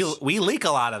 who knows? We leak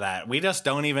a lot of that. We just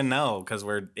don't even know because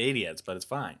we're idiots, but it's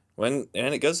fine. When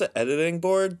it goes to editing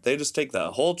board, they just take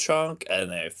the whole chunk and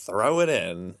they throw it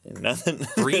in. Nothing.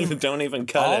 Don't even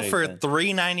cut all anything. For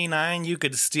 $3.99, you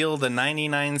could steal the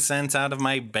 99 cents out of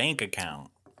my bank account.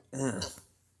 It's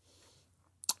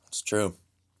true.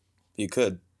 You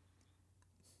could.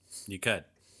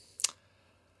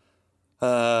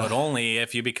 But only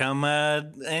if you become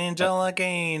an angelic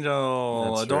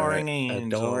angel, adoring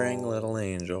angel. Adoring little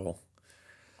angel.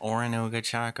 Or an Oga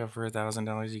Chaka for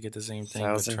 $1,000, you get the same thing.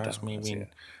 But trust me,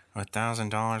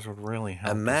 $1,000 would really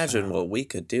help. Imagine what we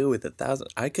could do with $1,000.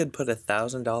 I could put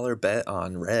 $1,000 bet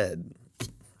on Red.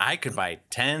 I could buy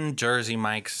 10 Jersey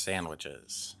Mike's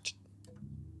sandwiches.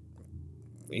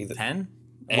 10?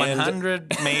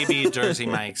 100 maybe Jersey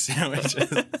Mike's sandwiches.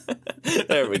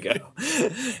 There we go.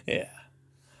 Yeah.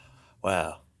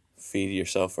 Wow. Feed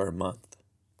yourself for a month.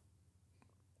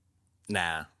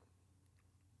 Nah.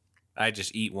 I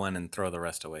just eat one and throw the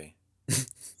rest away.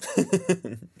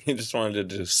 You just wanted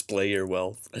to display your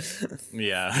wealth.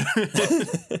 Yeah.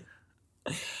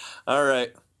 All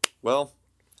right. Well,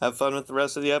 have fun with the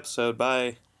rest of the episode.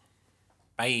 Bye.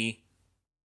 Bye.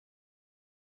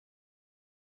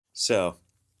 So,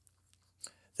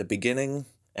 the beginning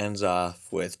ends off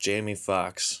with Jamie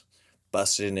Foxx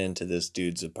busting into this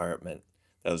dude's apartment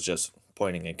that was just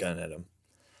pointing a gun at him.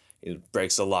 He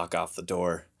breaks the lock off the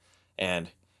door, and,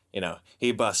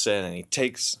 he busts in and he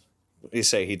takes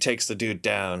the dude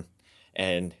down,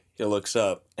 and he looks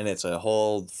up, and it's a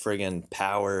whole friggin'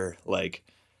 power, like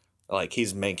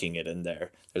he's making it in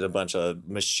there. There's a bunch of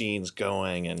machines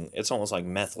going, and it's almost like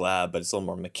meth lab, but it's a little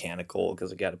more mechanical because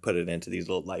they got to put it into these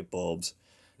little light bulbs.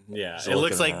 Yeah, Just it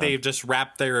looks like around. they've just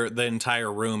wrapped the entire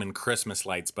room in Christmas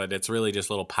lights, but it's really just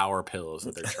little power pills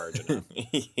that they're charging up.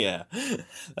 Yeah,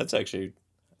 that's actually...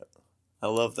 I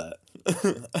love that.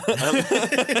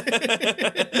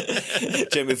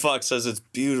 Jamie Foxx says it's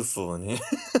beautiful in here.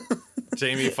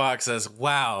 Jamie Foxx says,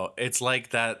 "Wow, it's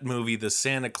like that movie The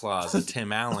Santa Claus, a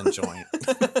Tim Allen joint."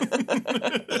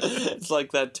 It's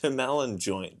like that Tim Allen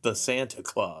joint, The Santa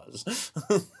Claus.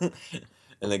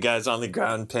 And the guy's on the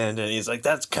ground pinned, and he's like,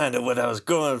 "That's kind of what I was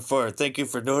going for. Thank you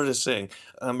for noticing.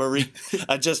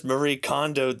 I just Marie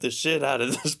Kondo'd the shit out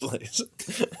of this place."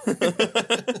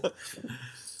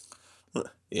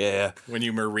 Yeah. When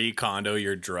you Marie Kondo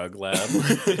your drug lab.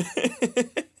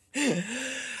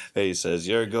 He says,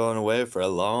 "You're going away for a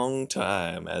long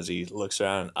time," as he looks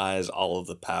around and eyes all of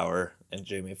the power, and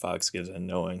Jamie Foxx gives a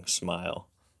knowing smile.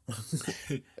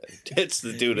 Hits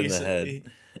the dude in the head.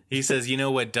 He says, "You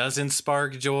know what doesn't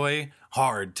spark joy?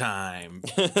 Hard time."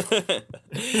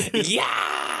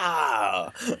 Yeah!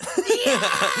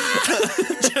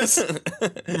 Just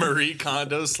Marie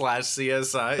Kondo /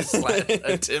 CSI /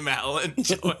 a Tim Allen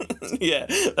joint. Yeah,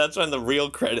 that's when the real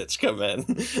credits come in.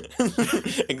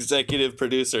 Executive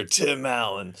producer Tim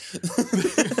Allen.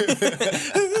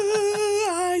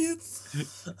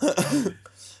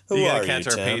 You gotta catch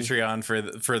our Patreon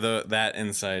for that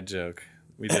inside joke.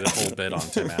 We did a whole bit on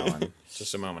Tim Allen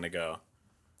just a moment ago.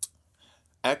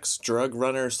 Ex-drug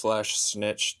runner /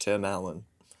 snitch Tim Allen.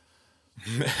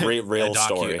 Real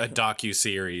story. A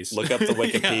docu-series. Look up the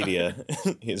Wikipedia.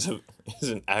 He's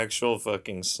an actual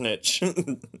fucking snitch.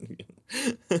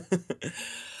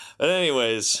 But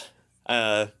anyways,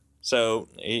 so,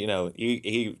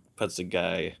 he puts the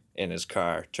guy in his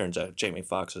car. Turns out Jamie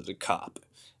Foxx is a cop,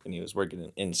 and he was working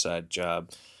an inside job.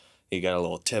 He got a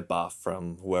little tip-off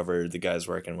from whoever the guy's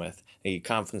working with. He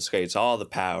confiscates all the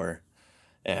power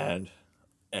and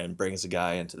brings the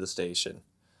guy into the station.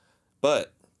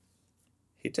 But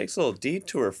he takes a little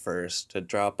detour first to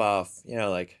drop off,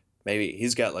 maybe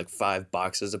he's got 5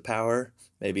 boxes of power.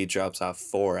 Maybe he drops off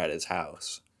 4 at his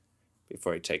house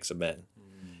before he takes them in.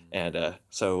 And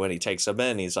so when he takes them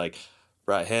in, he's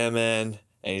brought him in,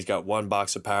 and he's got 1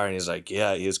 box of power, and he's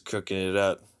yeah, he was cooking it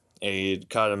up. And he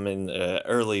caught him in the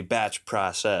early batch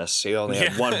process. He only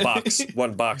had 1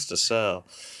 box to sell.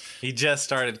 He just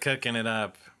started cooking it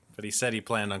up, but he said he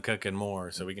planned on cooking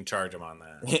more, so we can charge him on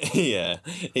that. Yeah,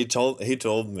 he told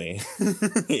me.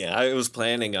 Yeah, I was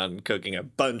planning on cooking a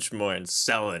bunch more and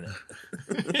selling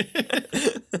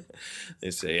it.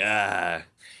 They say,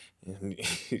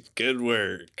 good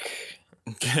work.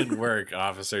 Good work,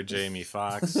 Officer Jamie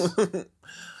Foxx.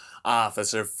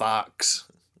 Officer Fox.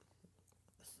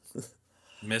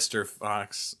 Mr.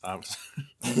 Fox.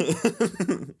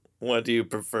 What do you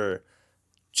prefer?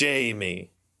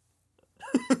 Jamie.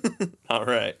 All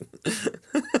right.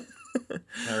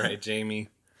 All right, Jamie.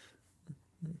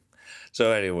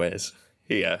 So anyways,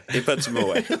 he puts him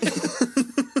away.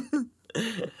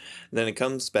 Then it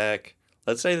comes back.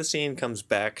 Let's say the scene comes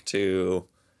back to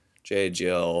J.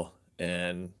 Jill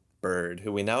and Bird,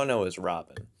 who we now know is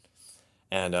Robin.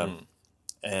 And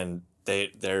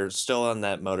they're still on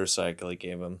that motorcycle he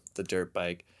gave him, the dirt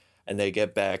bike, and they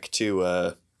get back to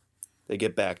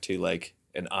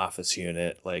an office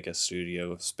unit, like a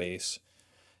studio space,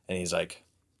 and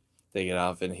they get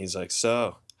off, and he's like,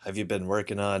 "So, have you been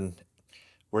working on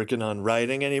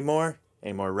writing any more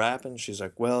rapping?" She's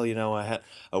like, "Well, I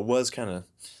was kind of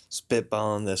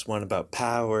spitballing this one about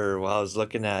power while I was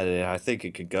looking at it, and I think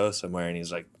it could go somewhere." And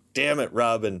he's like, "Damn it,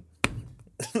 Robin."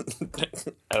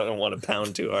 I don't want to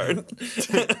pound too hard.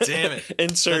 Damn it.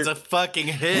 That's a fucking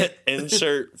hit.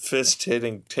 Insert fist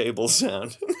hitting table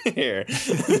sound here.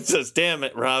 It says, "Damn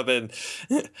it, Robin.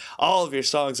 All of your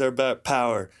songs are about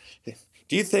power.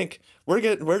 Do you think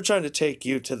we're trying to take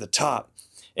you to the top,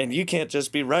 and you can't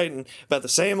just be writing about the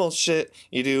same old shit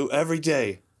you do every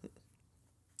day?"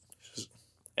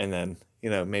 And then,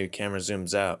 maybe camera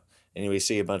zooms out, and we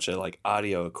see a bunch of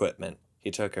audio equipment. He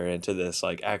took her into this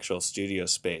actual studio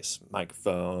space,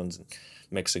 microphones and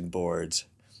mixing boards.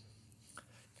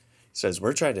 He says,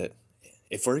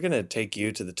 if we're going to take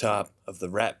you to the top of the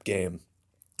rap game,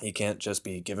 you can't just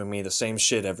be giving me the same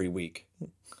shit every week.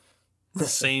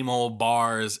 Same old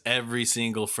bars every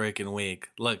single freaking week.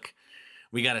 Look,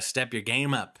 we got to step your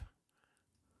game up.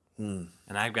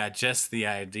 And I've got just the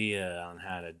idea on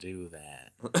how to do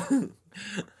that.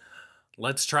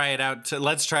 Let's try it out.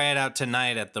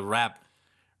 Tonight at the rap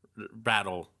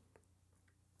battle.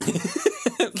 at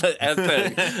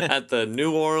the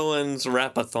New Orleans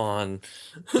Rapathon.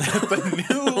 The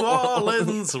New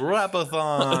Orleans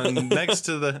Rapathon next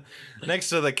to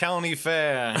the county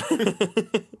fair.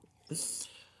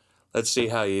 Let's see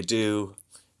how you do,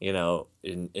 in a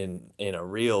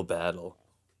real battle.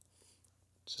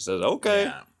 She says, okay.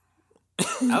 Yeah.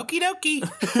 Okie dokie.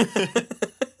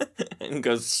 And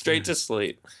goes straight to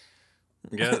sleep.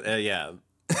 Yeah.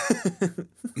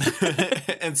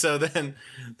 And so then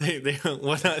they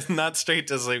not straight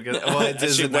to sleep.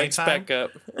 She wakes back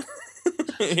up.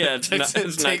 Yeah,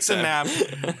 takes a nap.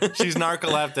 She's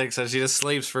narcoleptic, so she just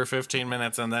sleeps for 15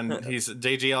 minutes, and then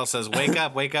JGL says, "Wake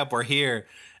up, we're here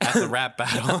at the rap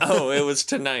battle." Oh, it was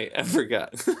tonight. I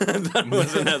forgot. That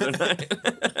was another night.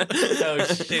 Oh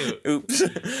shoot! Oops.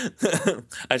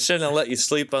 I shouldn't have let you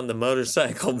sleep on the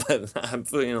motorcycle, but I'm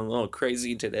feeling a little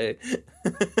crazy today.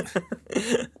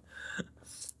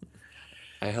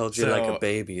 I held you like a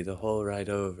baby the whole ride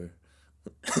over.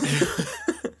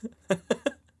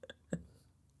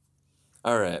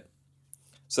 All right.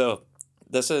 So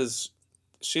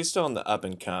she's still in the up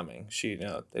and coming.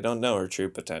 They don't know her true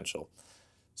potential.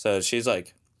 So she's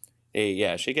like,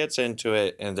 hey, she gets into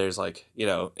it, and there's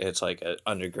it's like an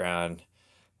underground,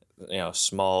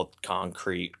 small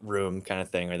concrete room kind of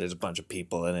thing where there's a bunch of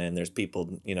people in it, and there's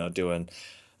people, doing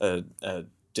a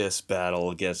diss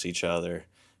battle against each other.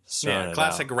 Yeah,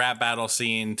 classic rap battle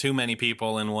scene. Too many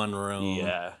people in one room.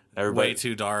 Yeah. Way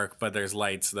too dark, but there's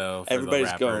lights though for the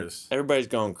rappers. Everybody's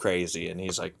going crazy, and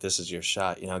he's like, "This is your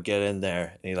shot, get in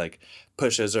there." And he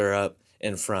pushes her up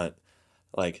in front,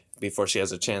 before she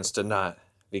has a chance to not,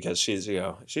 because she's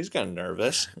kind of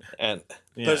nervous, and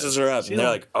pushes her up, and they're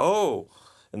like, "Oh,"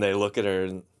 and they look at her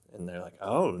and they're like,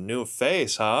 "Oh, new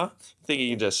face, huh? Think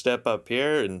you can just step up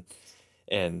here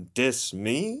and diss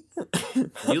me?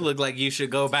 You look like you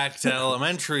should go back to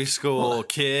elementary school,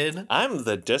 kid. I'm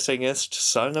the dissingest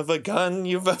son of a gun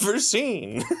you've ever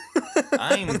seen."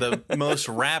 I'm the most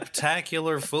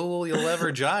raptacular fool you'll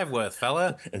ever jive with,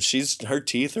 fella. And her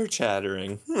teeth are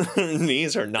chattering. Her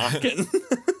knees are knocking.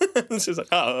 She's like,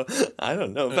 "Oh, I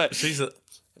don't know." But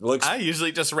I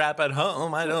usually just rap at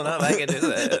home. I don't know if I can do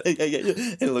that.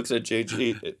 Yeah. And looks at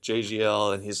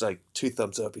JGL, and he's like, 2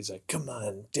 thumbs up. He's like, "Come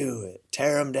on, do it.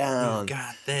 Tear him down. You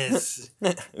got this."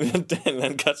 And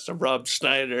then cuts to Rob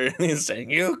Schneider, and he's saying,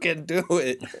 "You can do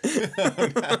it."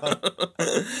 Oh,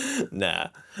 no. Nah.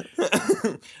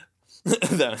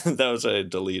 that was a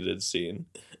deleted scene.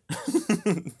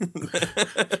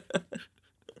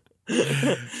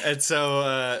 And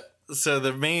so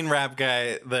the main rap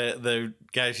guy, the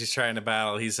guy she's trying to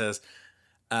battle, he says,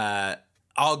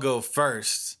 "I'll go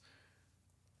first."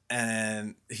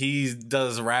 And he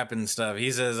does rapping stuff.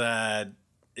 He says,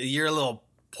 "You're a little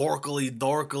porkily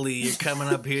dorkily. You're coming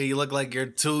up here. You look like you're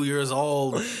 2 years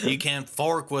old. You can't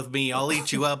fork with me. I'll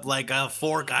eat you up like a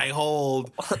fork I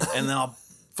hold. And then I'll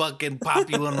fucking pop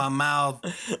you in my mouth,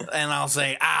 and I'll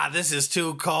say, this is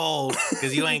too cold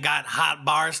because you ain't got hot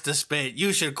bars to spit.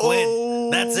 You should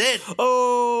quit. That's it."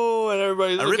 Oh, and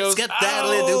everybody goes,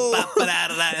 "Oh!"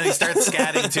 And he starts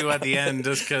scatting too at the end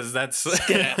just because that's...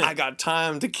 I got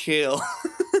time to kill.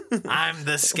 I'm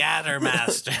the scatter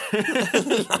master.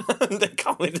 They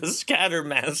call me the scatter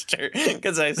master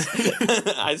because I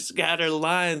scatter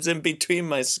lines in between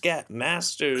my scat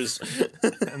masters.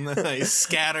 And then I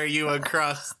scatter you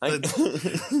across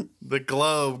the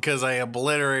globe because I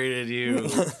obliterated you.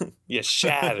 You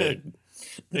shattered.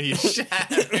 You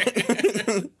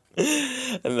shattered.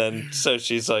 And then so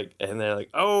she's like, and they're like,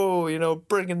 "Oh,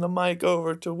 bringing the mic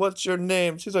over to what's your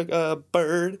name?" She's like,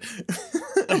 "Bird."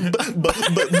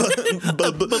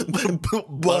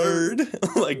 Bird.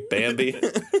 Like Bambi.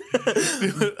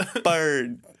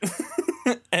 Bird.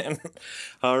 And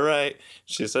all right,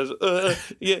 she says,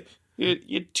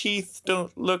 your teeth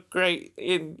don't look great,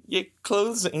 and your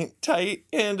clothes ain't tight,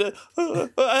 and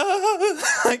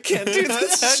I can't do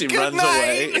this." She runs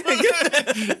away.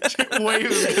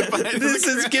 Waves goodbye. This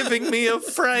is giving me a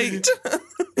fright.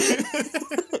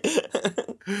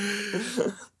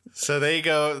 So they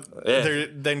go.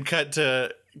 Then cut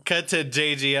to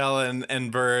JGL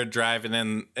and Bird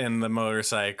driving in the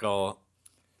motorcycle,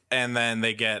 and then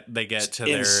they get to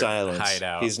in their silence.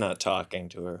 hideout. He's not talking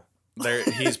to her.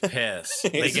 He's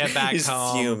pissed. They get back home. He's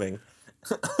fuming.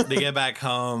 They get back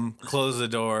home, close the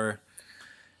door.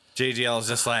 JGL's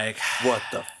just like, "What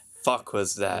the fuck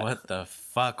was that? What the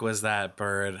fuck was that,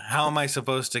 Bird? How am I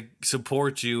supposed to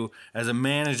support you as a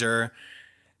manager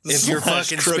if you're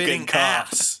fucking spitting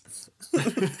ass?"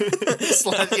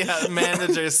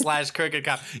 Manager / crooked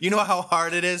cop. You know how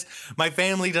hard it is? My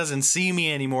family doesn't see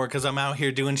me anymore because I'm out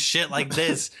here doing shit like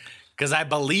this. Because I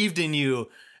believed in you.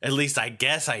 At least I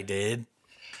guess I did.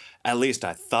 At least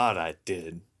I thought I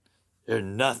did. You're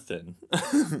nothing.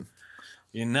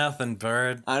 You're nothing,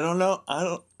 bird. I don't know.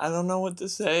 I don't know what to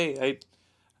say.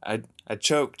 I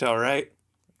choked. All right.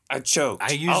 I choked.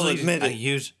 I'll admit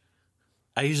it.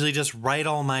 I usually just write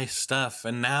all my stuff,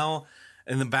 and now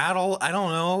in the battle, I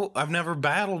don't know. I've never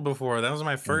battled before. That was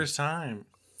my first time.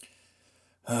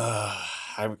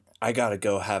 I gotta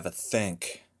go have a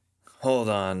think. Hold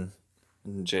on.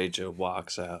 And JJ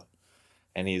walks out,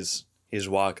 and he's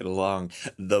walking along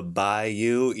the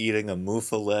bayou eating a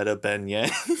muffaletta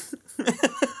beignet.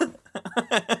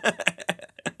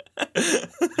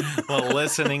 While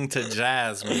listening to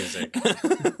jazz music.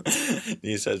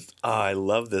 He says, "Oh, I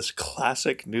love this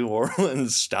classic New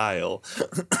Orleans style."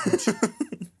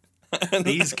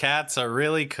 These cats are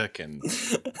really cooking.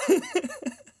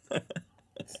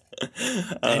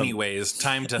 Anyways,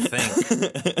 time to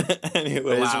think.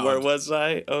 Anyways, Loud. where was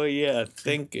I? Oh yeah,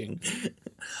 thinking.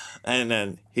 And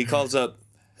then he calls up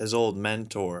his old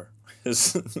mentor,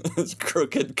 his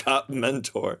crooked cop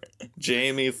mentor,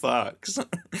 Jamie Foxx.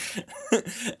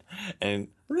 And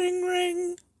ring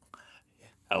ring.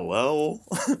 Hello?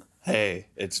 Hey,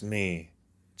 it's me.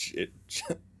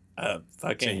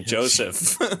 Fucking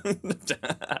Joseph.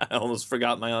 I almost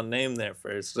forgot my own name there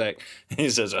for a sec. He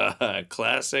says,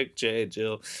 classic J.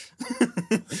 Jill.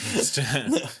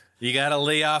 You gotta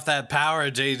lay off that power,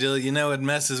 J. Jill. You know it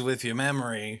messes with your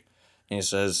memory. He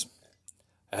says,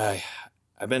 I've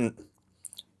been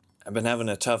having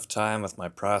a tough time with my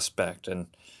prospect, and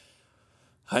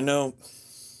I know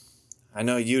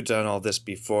you've done all this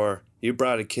before. You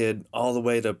brought a kid all the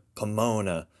way to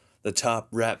Pamona, the top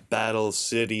rap battle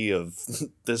city of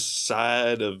this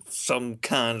side of some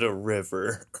kind of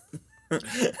river.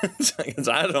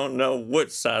 I don't know which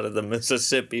side of the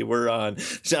Mississippi we're on.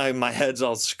 My head's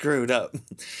all screwed up.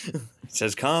 He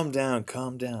says, calm down.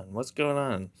 What's going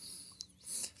on?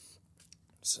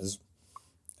 He says,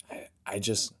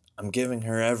 I'm giving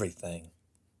her everything,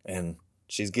 and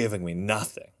she's giving me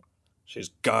nothing. She's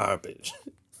garbage.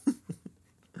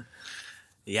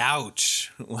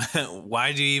 Ouch.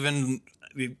 Why'd you even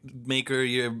make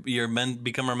her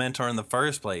become her mentor in the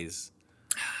first place?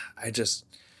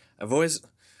 I've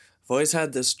always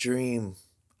had this dream.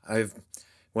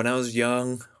 When I was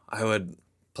young, I would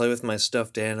play with my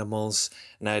stuffed animals,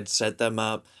 and I'd set them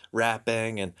up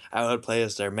rapping, and I would play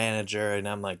as their manager, and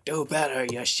I'm like, do better,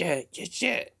 you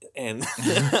shit. And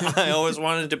I always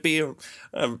wanted to be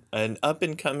an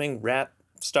up-and-coming rap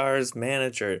star's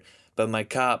manager, but my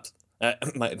cop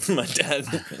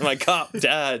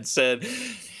dad said,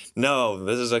 no,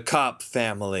 this is a cop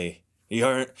family.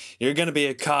 You're gonna be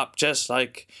a cop just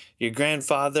like your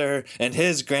grandfather and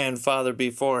his grandfather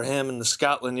before him in the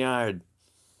Scotland Yard.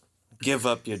 Give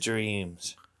up your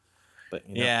dreams. But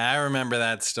yeah, I remember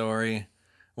that story.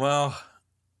 Well,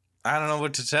 I don't know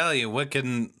what to tell you. What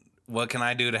can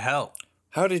I do to help?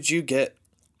 How did you get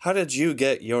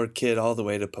your kid all the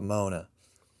way to Pamona?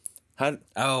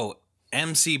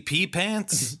 MCP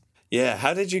pants? Yeah,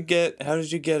 how did you get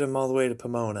him all the way to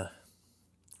Pamona?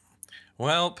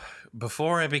 Well,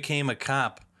 before I became a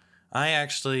cop, I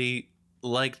actually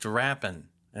liked rapping,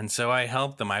 and so I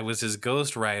helped him. I was his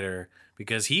ghostwriter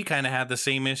because he kind of had the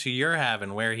same issue you're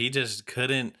having, where he just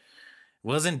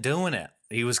wasn't doing it.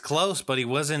 He was close, but he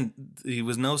was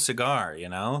no Cigar, you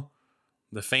know?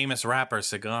 The famous rapper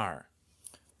Cigar.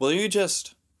 Will you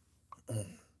just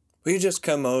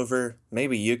come over?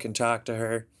 Maybe you can talk to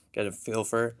her, get a feel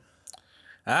for her.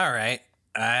 All right.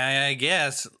 I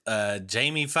guess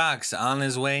Jamie Foxx on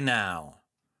his way now.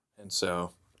 And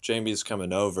so Jamie's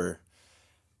coming over.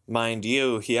 Mind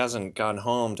you, he hasn't gone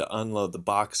home to unload the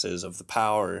boxes of the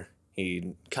power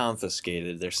he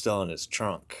confiscated. They're still in his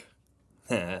trunk.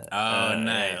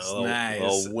 Nice. A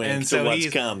little wink and so to what's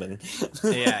coming.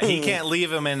 Yeah, he can't leave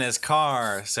him in his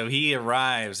car, so he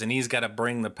arrives, and he's got to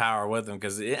bring the power with him,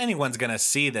 because anyone's going to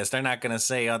see this. They're not going to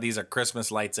say, oh, these are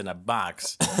Christmas lights in a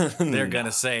box. They're going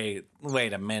to say,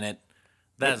 wait a minute,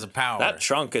 that's a power. That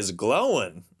trunk is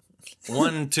glowing.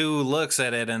 1, 2 looks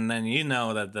at it, and then you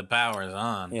know that the power's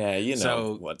on. Yeah, you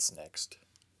know what's next.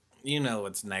 You know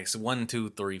what's next. 1, 2,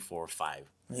 3, 4, 5.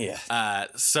 Yeah.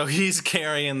 So he's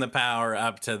carrying the power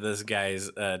up to this guy's,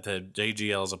 to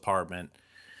JGL's apartment.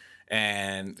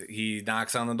 And he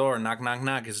knocks on the door. Knock, knock,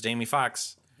 knock. It's Jamie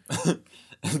Foxx.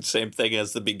 Same thing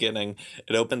as the beginning.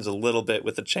 It opens a little bit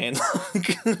with a chain lock.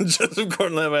 Joseph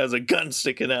Gordon-Levitt has a gun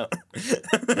sticking out.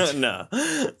 No.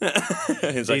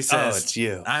 He's He like, says, oh, it's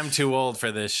you. I'm too old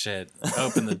for this shit.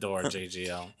 Open the door,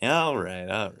 JGL. Yeah, all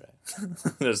right.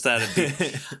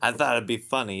 I thought it'd be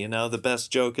funny, the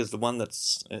best joke is the one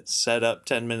that's set up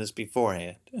 10 minutes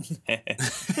beforehand. Yeah,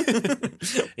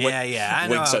 I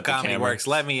know Winks how at the comedy camera. works.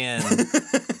 Let me in.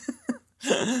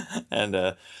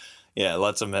 And yeah,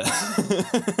 let's admit.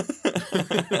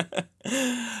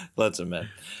 Let's admit.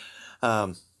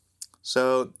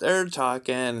 So they're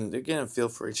talking, they're getting a feel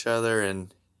for each other,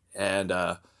 and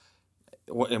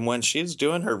when she's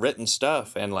doing her written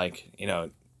stuff and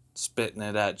spitting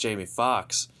it at Jamie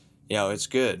Foxx, it's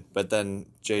good. But then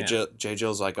J.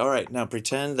 Jill's like, all right, now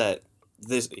pretend that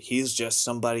he's just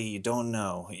somebody you don't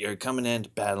know. You're coming in to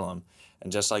battle him. And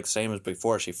just like same as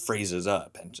before, she freezes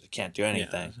up and can't do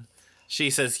anything. Yeah. She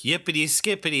says, yippity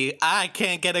skippity, I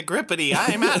can't get a grippity.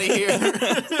 I'm out of here.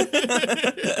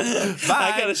 Bye.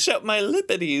 I gotta shut my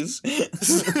lippities.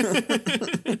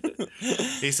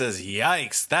 He says,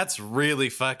 yikes, that's really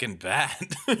fucking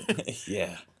bad.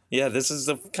 Yeah. Yeah, this is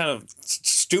the kind of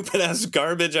stupid-ass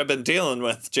garbage I've been dealing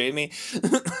with, Jamie.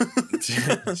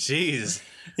 Jeez.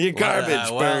 You're garbage,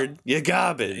 Bird. You're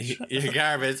garbage. You're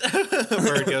garbage.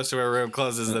 Bird goes to her room,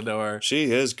 closes the door.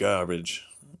 She is garbage.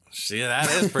 See, that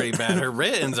is pretty bad. Her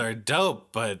writtens are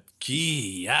dope, but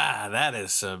that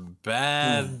is some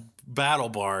bad battle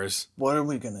bars. What are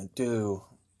we gonna do?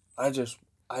 I just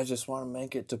want to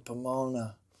make it to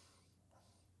Pamona.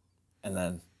 And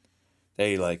then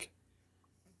they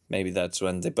maybe that's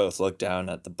when they both look down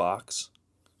at the box,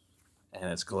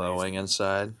 and it's glowing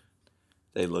inside.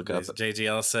 They look up.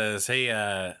 JGL says, "Hey,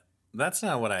 that's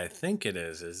not what I think it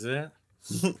is it?"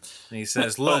 And he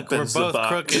says, look, we're both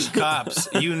crooked cops.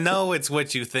 You know it's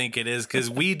what you think it is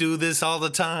because we do this all the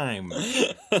time.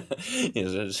 He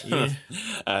says,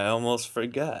 I almost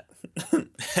forgot.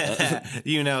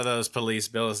 You know those police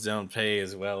bills don't pay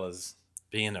as well as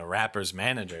being a rapper's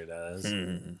manager does.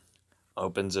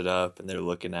 Opens it up, and they're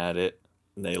looking at it.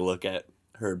 And they look at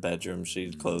her bedroom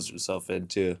she closed herself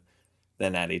into,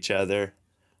 then at each other.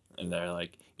 And they're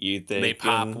like, you think... They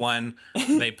pop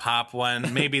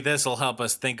one. Maybe this will help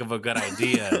us think of a good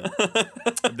idea.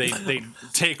 They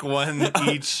take one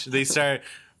each. They say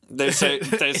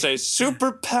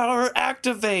superpower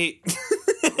activate.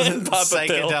 And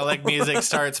psychedelic music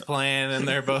starts playing, and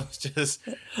they're both just...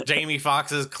 Jamie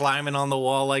Foxx is climbing on the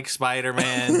wall like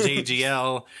Spider-Man.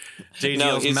 JGL's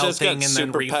melting and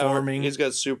then reforming. He's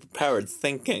got superpowered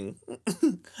thinking.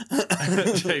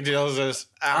 JGL's just...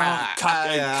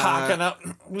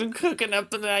 cooking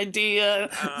up an idea.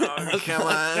 Oh, come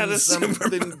on,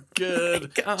 something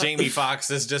good. Jamie Foxx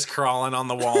is just crawling on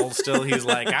the wall still. He's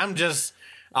like, I'll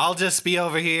just be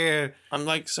over here. I'm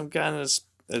like some kind of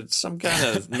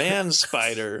man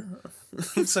spider.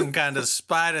 Some kind of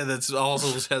spider that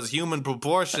also has human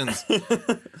proportions.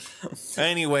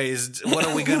 Anyways, what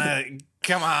are we gonna...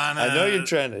 Come on. I know you're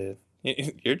trying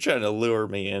to lure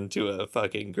me into a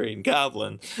fucking Green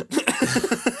Goblin.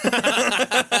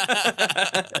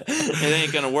 It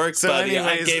ain't gonna work, buddy.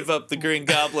 Anyways, I gave up the Green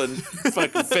Goblin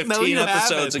fucking 15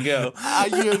 episodes ago.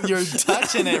 You're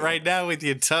touching it right now with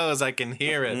your toes. I can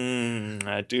hear it.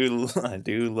 I do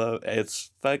love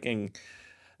it's fucking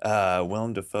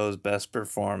Willem Dafoe's best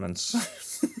performance.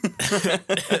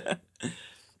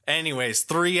 Anyways,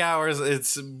 3 hours.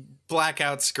 It's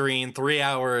blackout screen. 3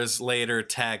 hours later,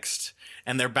 text.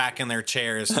 And they're back in their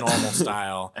chairs, normal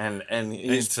style. and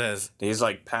it says he's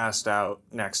like passed out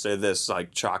next to this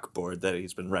like chalkboard that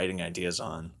he's been writing ideas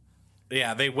on.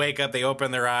 Yeah, they wake up, they open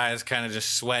their eyes, kind of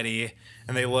just sweaty,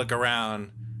 and they look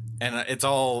around, and it's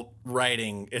all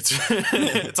writing.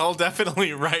 It's all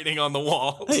definitely writing on the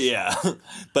walls. Yeah,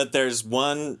 but there's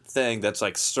one thing that's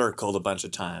like circled a bunch of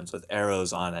times with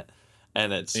arrows on it.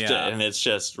 And it's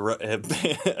just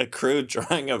a crude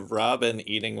drawing of Robin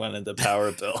eating one of the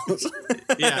power pills.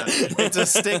 Yeah, it's a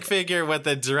stick figure with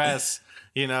a dress,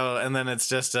 and then it's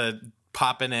just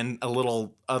popping in a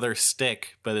little other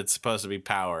stick, but it's supposed to be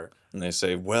power. And they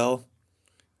say, well,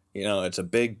 it's a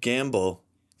big gamble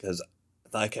because,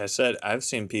 like I said, I've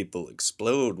seen people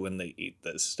explode when they eat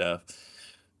this stuff,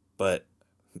 but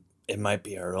it might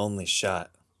be our only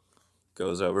shot.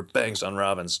 Goes over, bangs on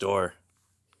Robin's door.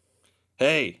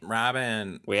 Hey,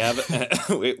 Robin, we have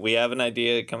we have an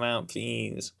idea. Come out,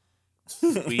 please.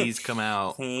 Please come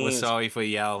out. Please. We're sorry for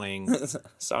yelling.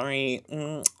 Sorry.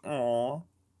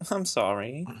 I'm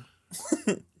sorry.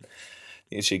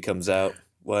 She comes out.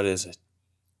 What is it?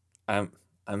 I'm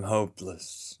I'm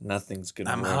hopeless. Nothing's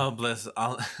gonna I'm work. hopeless.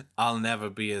 I'll never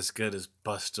be as good as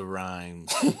Busta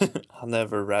Rhymes. I'll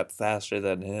never rap faster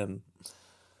than him.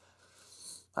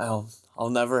 I'll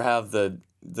never have the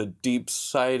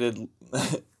deep-sighted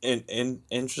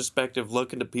introspective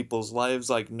look into people's lives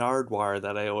like Nardwuar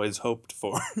that I always hoped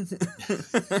for.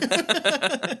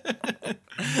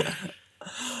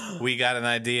 We got an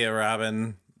idea,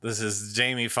 Robin. This is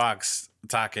Jamie Foxx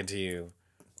talking to you.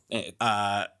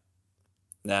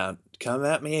 Now, come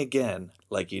at me again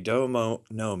like you don't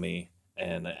know me,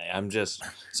 and I'm just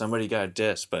somebody got a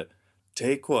diss, but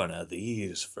take one of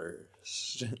these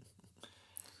first.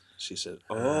 She said,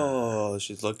 "Oh,"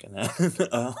 she's looking at it.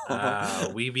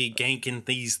 Oh. We be ganking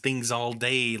these things all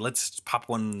day. Let's pop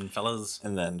one, fellas.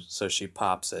 And then, so she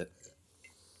pops it,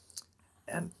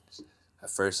 and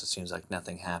at first it seems like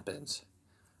nothing happens,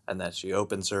 and then she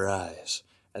opens her eyes,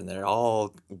 and they're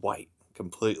all white,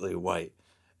 completely white.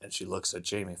 And she looks at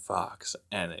Jamie Foxx,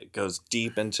 and it goes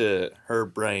deep into her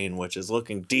brain, which is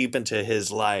looking deep into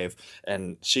his life,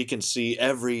 and she can see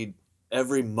every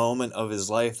moment of his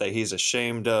life that he's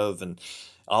ashamed of, and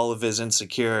all of his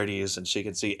insecurities, and she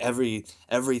can see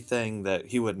everything that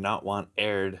he would not want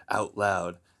aired out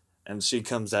loud, and she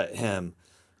comes at him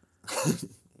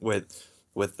with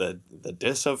the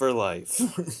diss of her life.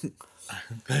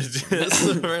 The diss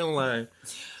of her life.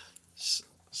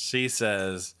 She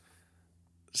says.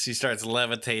 She starts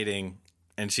levitating,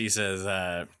 and she says,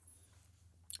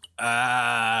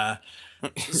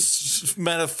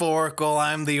 metaphorical,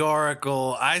 I'm the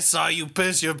oracle. I saw you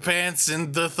piss your pants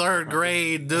in the 3rd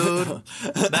grade, dude.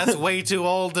 That's way too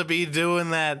old to be doing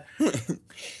that.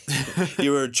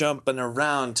 You were jumping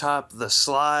around top of the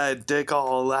slide, dick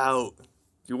all out.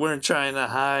 You weren't trying to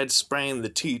hide, spraying the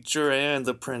teacher and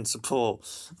the principal.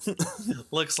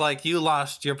 Looks like you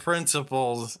lost your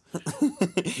principles.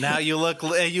 Now you look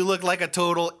like a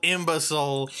total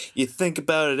imbecile. You think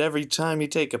about it every time you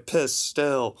take a piss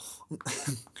still.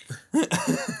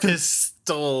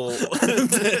 Pistol.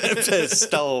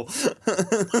 Pistol.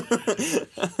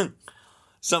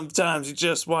 Sometimes you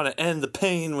just want to end the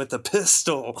pain with a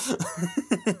pistol.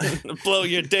 Blow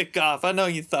your dick off. I know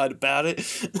you thought about it.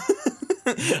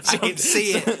 I can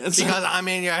see it because I'm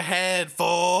in your head,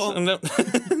 fool. And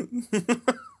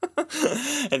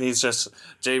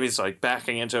Jamie's like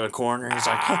backing into a corner. He's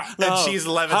like, no, and she's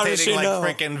levitating like know?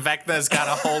 freaking Vecna's got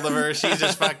a hold of her. She's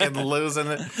just fucking losing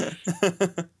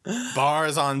it.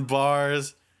 Bars on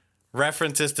bars.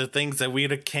 References to things that we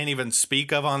can't even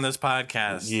speak of on this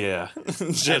podcast. Yeah.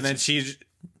 And then she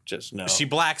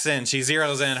blacks in. She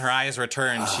zeroes in. Her eyes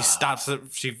return. She stops.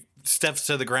 She steps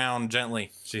to the ground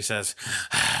gently. She says,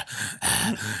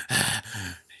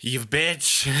 "You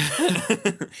bitch."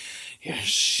 You're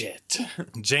shit.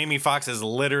 Jamie Foxx is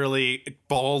literally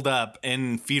balled up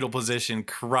in fetal position,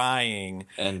 crying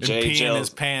and peeing his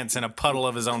pants in a puddle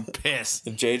of his own piss.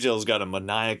 J. Jill's got a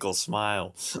maniacal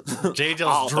smile. J.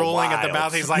 Jill's drooling at the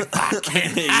mouth. He's like,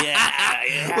 "Fucking yeah.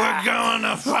 We're going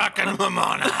to fucking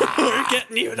Pamona. We're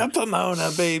getting you to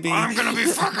Pamona, baby. I'm gonna be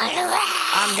fucking rich.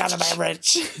 I'm gonna be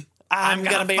rich. I'm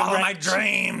gonna be follow rich. my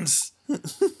dreams."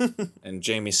 And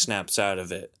Jamie snaps out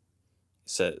of it. He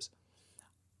says,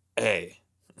 "Hey,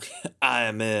 I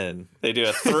am in." They do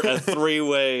a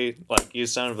three-way, like, you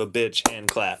son of a bitch, hand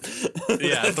clap.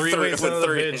 Yeah, three-way with son of a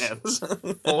three bitch. hands.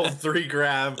 Full 3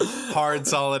 grab, hard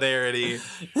solidarity.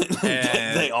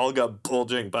 And They all got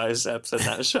bulging biceps in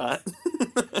that shot.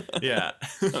 yeah.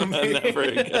 Never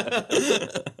again.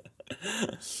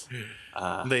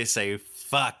 They say,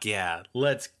 "Fuck yeah,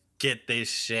 let's get this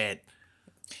shit."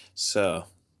 So,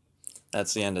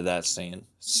 that's the end of that scene.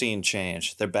 Scene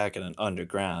change. They're back in an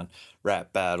underground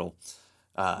rap battle,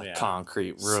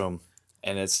 concrete room,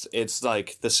 and it's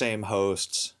like the same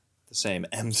hosts, the same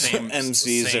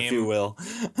MCs, if you will.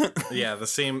 Yeah, the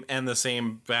same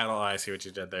battle. Oh, I see what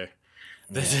you did there.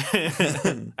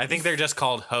 I think they're just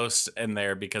called hosts in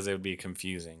there because it would be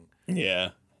confusing. Yeah,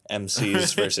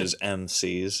 MCs versus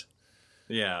MCs.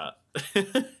 Yeah.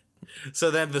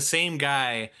 So then the same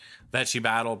guy that she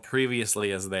battled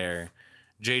previously is there.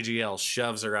 JGL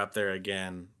shoves her up there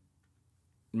again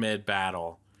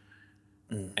mid-battle.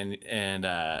 And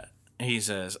he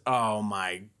says, "Oh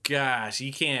my gosh,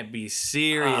 you can't be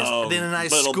serious." Didn't I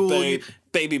school you?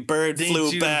 Baby bird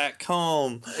flew back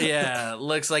home. Yeah,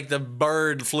 looks like the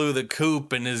bird flew the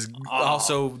coop, and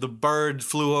also the bird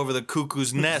flew over the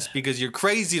cuckoo's nest because you're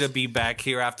crazy to be back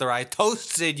here after I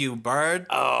toasted you, bird.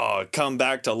 Oh, come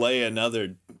back to lay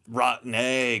another rotten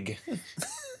egg.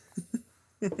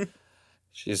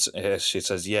 She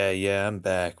says, yeah, I'm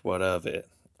back. What of it?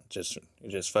 Just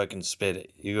fucking spit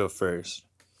it. You go first.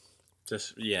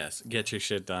 Just, yes, get your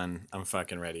shit done. I'm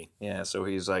fucking ready. Yeah, so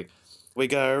he's like, we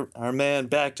got our man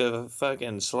back to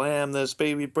fucking slam this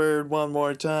baby bird one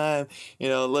more time.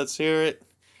 Let's hear it.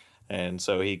 And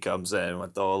so he comes in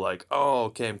with the whole like,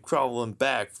 oh, came crawling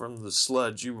back from the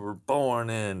sludge you were born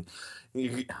in.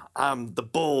 I'm the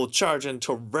bull charging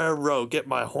Torero, get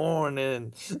my horn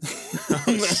in.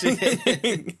 Oh,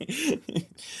 shit.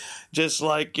 Just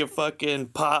like your fucking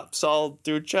pops all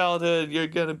through childhood, you're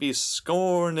gonna be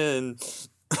scorning.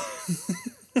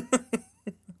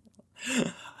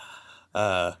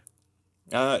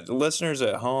 Listeners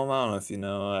at home, I don't know if you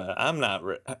know, I'm not.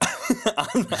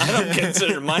 I don't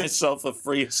consider myself a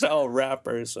freestyle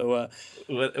rapper. So,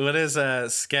 what is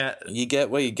scat? You get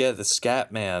what you get. The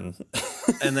scat man,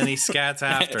 and then he scats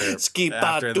after. Skip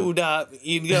do da,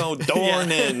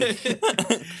 dornin.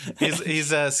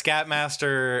 He's a scat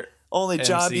master. Only MC.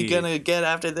 job you're gonna get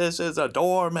after this is a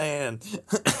doorman.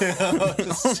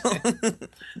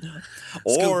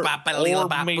 or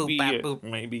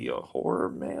maybe a horror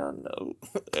man. No.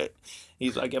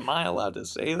 He's like, am I allowed to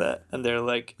say that? And they're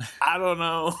like, I don't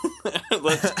know.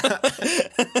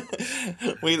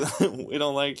 we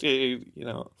don't like to,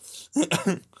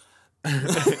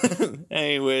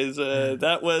 Anyways,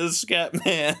 that was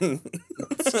Scatman.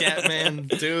 Scatman,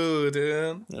 dude.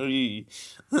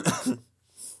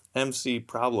 MC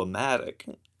problematic.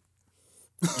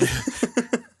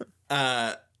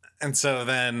 And so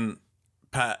then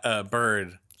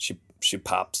Bird she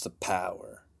pops the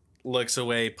power, looks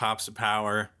away, pops the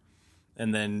power,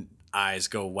 and then eyes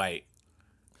go white,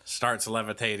 starts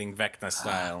levitating Vecna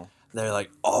style. They're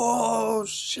like, oh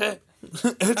shit,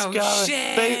 it's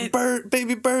shit.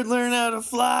 Baby bird learn how to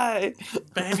fly.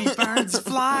 Baby bird's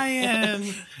flying. And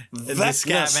the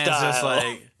Scatman's just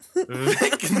like,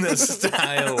 Vecna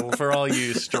style for all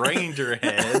you stranger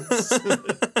heads.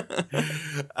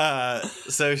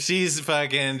 So she's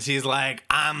like,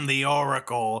 I'm the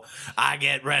oracle. I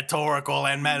get rhetorical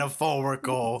and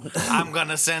metaphorical. I'm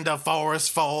gonna send a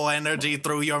forceful energy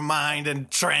through your mind and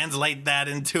translate that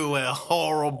into a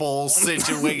horrible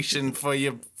situation for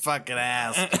your fucking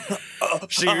ass.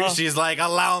 She's like,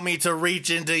 allow me to reach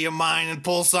into your mind and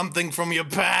pull something from your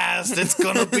past. It's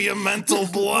gonna be a mental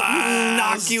blast.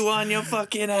 Knock you on your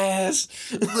fucking ass.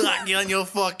 Knock you on your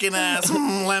fucking ass.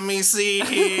 Let me see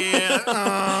here.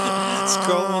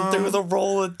 Scrolling through the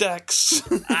Rolodex.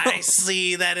 I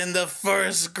see that in the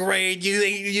first grade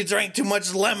you drank too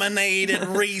much lemonade at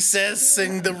recess,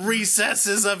 and the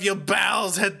recesses of your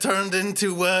bowels had turned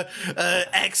into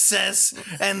excess,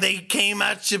 and they came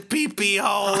out your pee-pee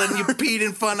hole, and you peed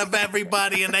in front of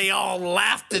everybody, and they all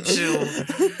laughed at you.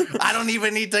 I don't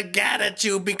even need to gad at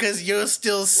you because you're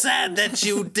still sad that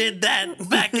you did that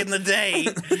back in the day,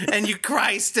 and you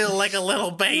cry still like a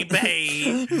little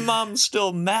baby. Mom's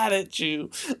still mad at you.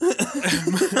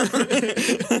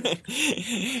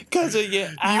 Because of your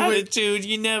attitude.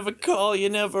 You never call, you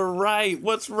never write.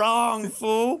 What's wrong,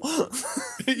 fool?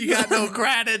 You got no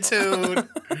gratitude.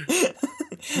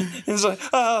 It's like,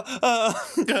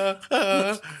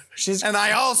 And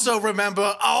I also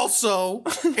remember,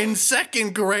 in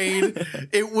second grade,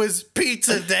 it was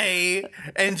pizza day,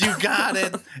 and you got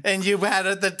it, and you had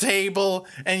it at the table,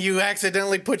 and you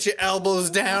accidentally put your elbows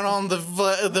down on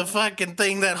the fucking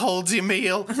thing that holds your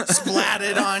meal,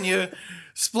 splatted on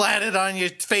your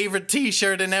favorite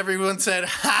t-shirt, and everyone said,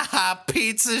 ha ha,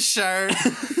 pizza shirt,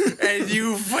 and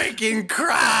you freaking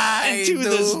cried. And to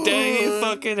this day, it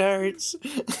fucking hurts.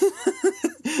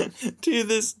 To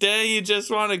this day, you just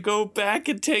want to go back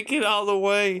and take it all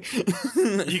away.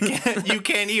 You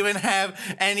can't even have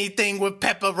anything with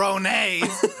pepperoni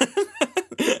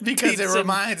because it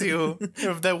reminds you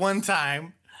of that one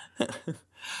time.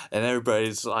 And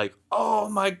everybody's like, oh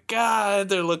my God.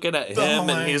 They're looking at him,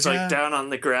 and he's like down on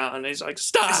the ground, and he's like,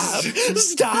 stop.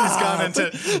 He's gone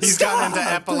into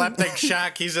epileptic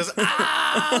shock. He's just, no.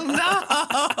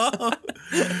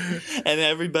 And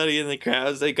everybody in the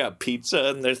crowds, they got pizza,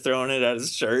 and they're throwing it at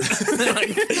his shirt. They're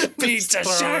like, pizza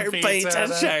shirt. He's like,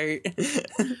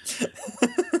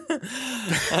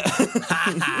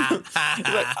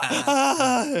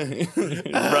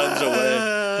 runs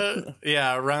away.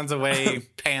 Runs away,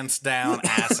 pants down,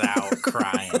 ass out,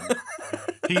 crying.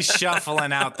 He's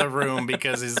shuffling out the room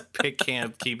because his pick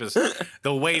can't keep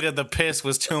the weight of the piss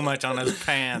was too much on his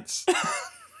pants.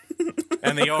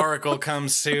 And the oracle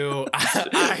comes to,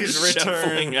 eyes return.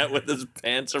 Shuffling out with his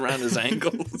pants around his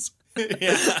ankles.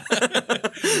 Yeah.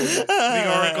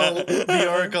 The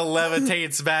oracle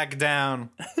levitates back down,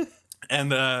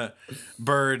 and the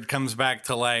bird comes back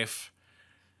to life.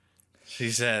 She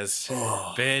says,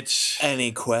 bitch.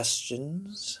 Any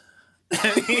questions?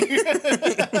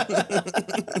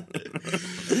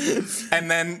 And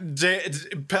then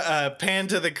pan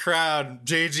to the crowd.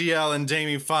 JGL and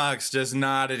Jamie Foxx just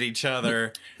nod at each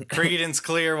other. Creedence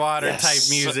Clearwater type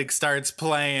music starts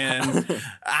playing.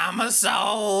 I'm a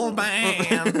soul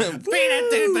man.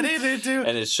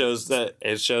 And it shows that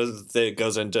it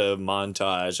goes into a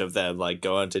montage of them like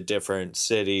going to different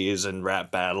cities and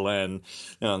rap battling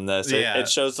on this. It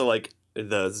shows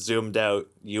the zoomed out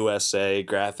USA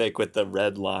graphic with the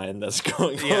red line that's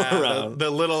going around.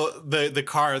 The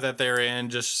car that they're in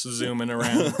just zooming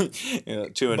around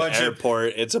to an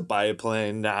airport. It's a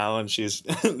biplane now, and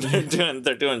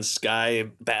they're doing sky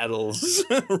battles,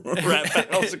 rap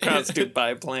battles across 2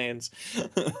 biplanes.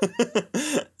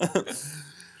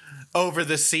 Over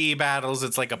the sea battles,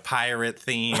 it's like a pirate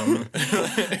theme.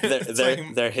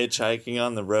 They're hitchhiking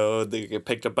on the road. They get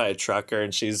picked up by a trucker,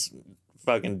 and she's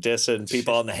fucking dissing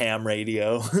people on the ham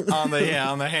radio. on the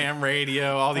ham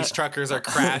radio. All these truckers are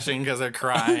crashing because they're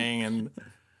crying, and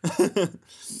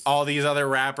all these other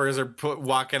rappers are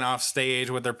walking off stage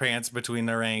with their pants between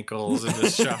their ankles and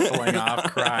just shuffling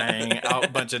off, crying. A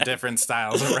bunch of different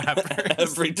styles of rappers.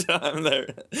 Every time their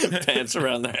pants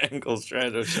around their ankles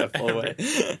trying to shuffle away.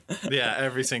 Yeah,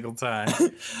 every single time.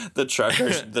 The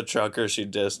trucker she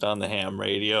dissed on the ham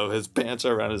radio, his pants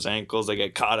are around his ankles. They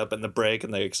get caught up in the brake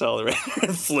and the accelerator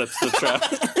and flips the truck.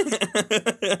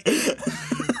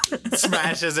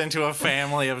 Smashes into a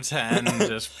family of 10.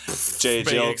 Just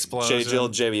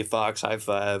JGL, Jamie Foxx, high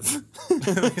five.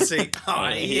 They say, oh,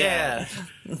 yeah.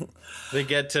 They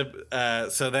get to,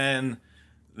 so then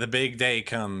the big day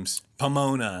comes.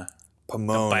 Pomona.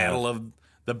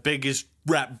 The biggest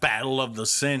rap battle of the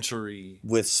century.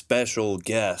 With special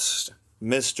guest,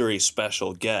 mystery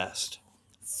special guest,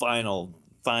 final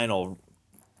boss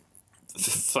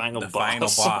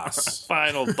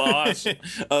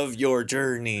of your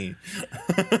journey.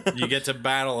 You get to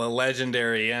battle a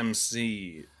legendary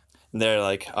MC. They're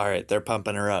like, all right, they're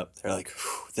pumping her up. They're like,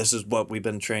 this is what we've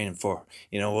been training for.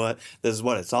 You know what? This is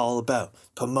what it's all about.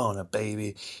 Pomona,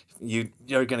 baby. You're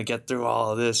going to get through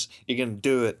all of this. You're going to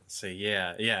do it. So,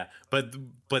 yeah.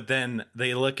 But then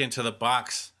they look into the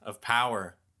box of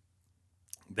power.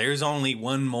 There's only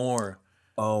one more.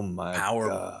 Oh, my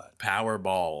God.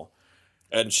 Powerball.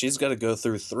 And she's got to go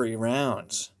through 3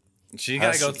 rounds. She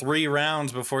got to go 3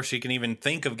 rounds before she can even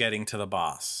think of getting to the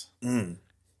boss.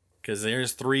 Because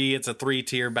there's 3, it's a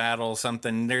 3-tier battle,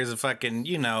 something. There's a fucking,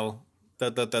 the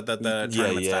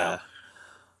tournament style.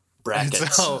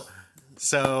 Brackets.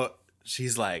 So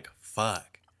she's like,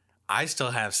 fuck, I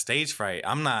still have stage fright.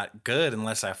 I'm not good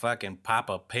unless I fucking pop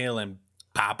a pill and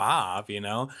pop off,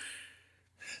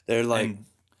 They're like,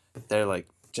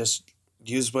 just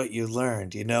use what you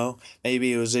learned,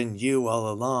 Maybe it was in you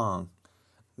all along.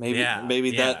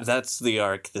 Maybe that's the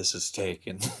arc this is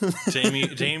taking.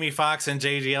 Jamie Foxx and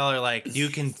JGL are like, you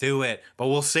can do it, but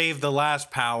we'll save the last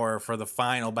power for the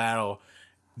final battle,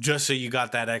 just so you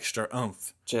got that extra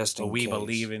oomph. Just in case.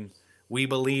 We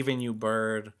believe in you,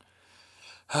 bird.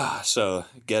 So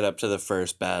get up to the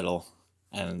first battle,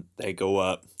 and they go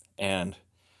up, and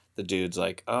the dude's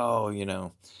like, oh,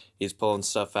 he's pulling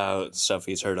stuff out, stuff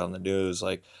he's heard on the news,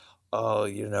 like, oh,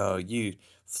 you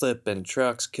flipping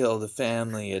trucks killed a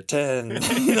family of 10.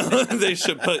 They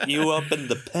should put you up in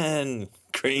the pen.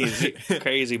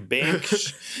 Crazy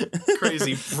binks.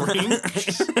 Crazy brink.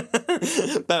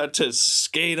 About to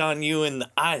skate on you in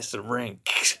the ice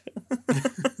rink.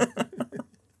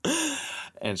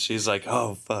 And she's like,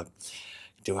 oh, fuck.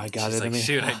 Do I got it in me?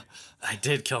 Shoot, I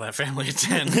did kill that family of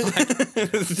 10.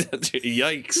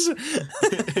 Yikes.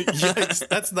 Yikes.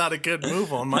 That's not a good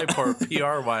move on my part,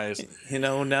 PR-wise.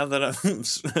 Now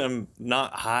that I'm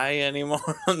not high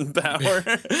anymore on power,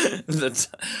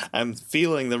 I'm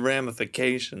feeling the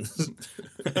ramifications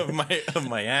of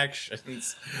my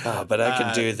actions. But I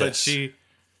can do this.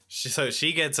 But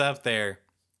she gets up there.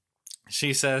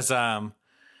 She says,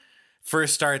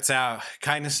 first starts out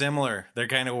kind of similar. They're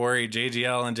kind of worried.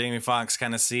 JGL and Jamie Foxx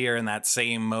kind of see her in that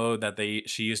same mode that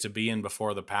she used to be in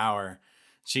before the power.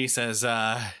 She says,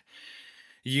 I'm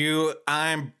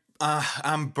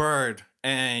Bird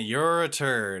and you're a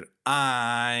turd.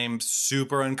 I'm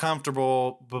super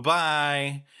uncomfortable.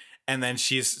 Bye-bye. And then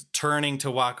she's turning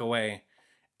to walk away,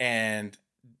 and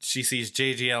she sees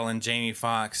JGL and Jamie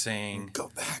Foxx saying, Go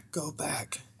back. Go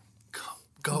back.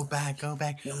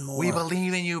 We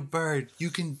believe in you, Bird. You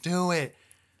can do it.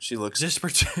 She looks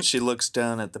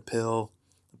down at the pill,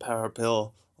 the power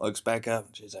pill, looks back up,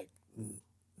 and she's like,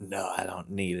 no, I don't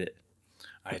need it.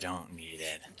 I don't need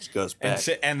it. She goes back.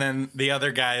 And then the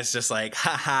other guy is just like,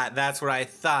 haha, that's what I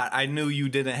thought. I knew you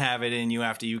didn't have it in you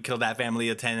after you killed that family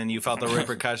of 10 and you felt the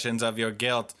repercussions of your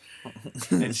guilt.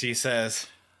 And she says,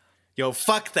 yo,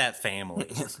 fuck that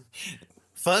family.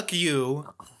 Fuck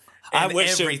you. I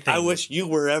wish you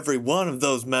were every one of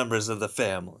those members of the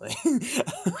family.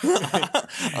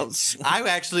 I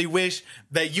actually wish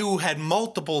that you had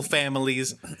multiple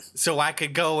families so I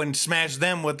could go and smash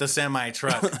them with the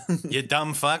semi-truck. You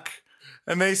dumb fuck.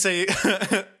 And they say,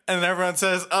 and everyone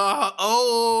says,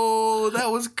 oh,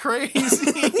 that was crazy.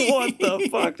 What the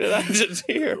fuck did I just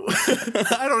hear?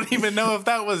 I don't even know if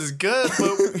that was good,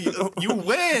 but you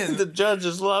win. The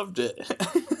judges loved it.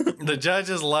 The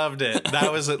judges loved it.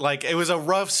 That was like, it was a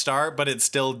rough start, but it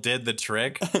still did the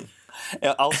trick.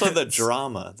 Also the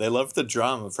drama. They loved the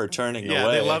drama for turning away. Yeah,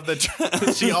 they love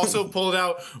the. She also pulled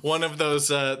out one of those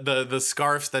the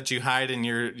scarves that you hide in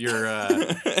your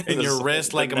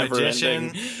wrist like a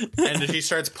magician, and she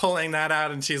starts pulling that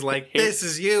out, and she's like, "This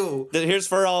is you. Here's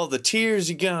for all the tears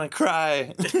you're gonna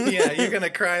cry." Yeah, you're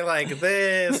gonna cry like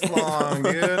this long,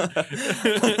 dude.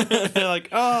 They're like,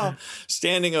 "Oh,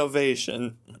 standing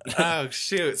ovation." Oh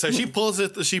shoot! So she pulls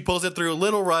it. She pulls it through a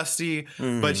little rusty,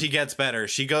 but she gets better.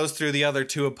 She goes through the other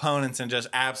two opponents and just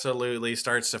absolutely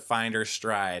starts to find her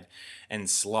stride and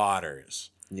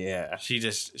slaughters. Yeah, she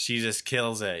just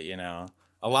kills it. You know,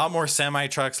 a lot more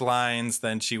semi-trucks lines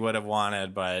than she would have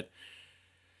wanted, but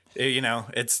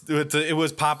it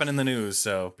was popping in the news,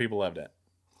 so people loved it.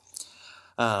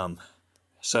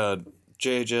 So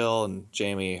J. Jill and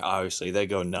Jamie, obviously, they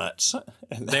go nuts.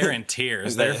 They're in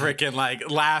tears. They're freaking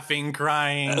like laughing,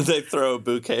 crying. They throw a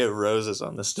bouquet of roses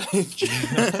on the stage.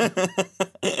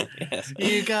 Yes.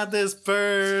 You got this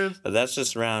bird. But that's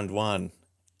just round one.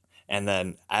 And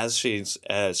then as she's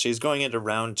going into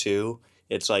round two,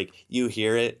 it's like you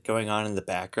hear it going on in the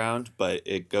background, but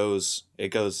it goes,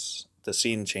 the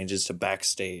scene changes to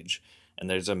backstage. And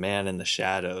there's a man in the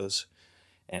shadows.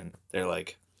 And they're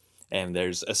like, and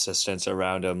there's assistants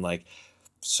around him, like,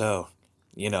 so,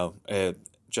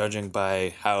 judging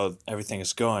by how everything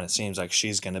is going, it seems like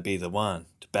she's going to be the one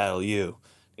to battle you.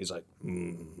 He's like,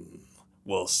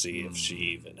 we'll see if she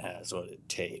even has what it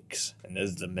takes. And this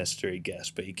is the mystery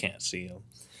guest, but you can't see him.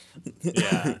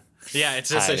 Yeah. Yeah, it's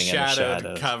just a Hiding in the shadowed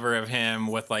shadows. cover of him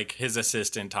with, like, his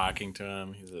assistant talking to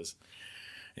him. He says,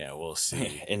 yeah, we'll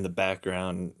see. In the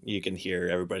background, you can hear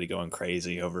everybody going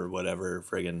crazy over whatever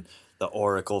friggin' the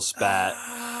Oracle spat.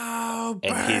 Oh,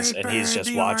 And he's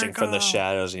just watching from the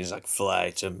shadows. And he's like, fly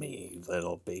to me,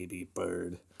 little baby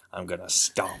bird. I'm going to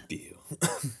stomp you.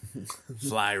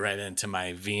 Fly right into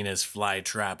my Venus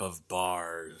flytrap of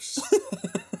bars.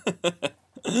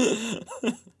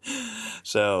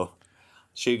 So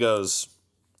she goes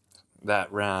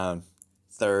that round,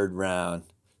 third round.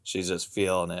 She's just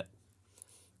feeling it.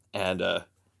 And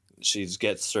she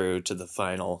gets through to the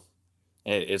final.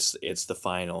 It's the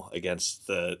final against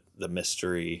the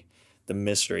mystery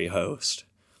host.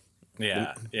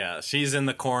 Yeah. She's in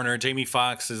the corner. Jamie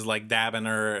Foxx is like dabbing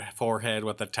her forehead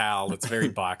with a towel. It's very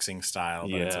boxing style,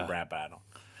 but it's a rap battle.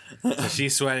 So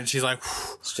she's sweating. She's like,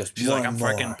 she's like, I'm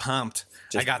freaking pumped.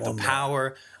 I got the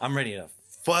power. I'm ready to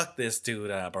fuck this dude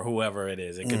up, or whoever it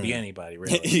is. It could be anybody,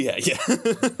 really. Yeah.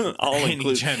 All Any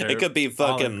inclusive. gender. It could be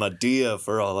fucking Medea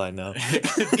for all I know.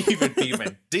 It could even be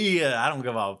Medea. I don't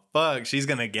give a fuck. She's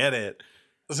gonna get it.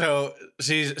 So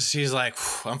she's like,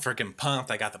 I'm freaking pumped.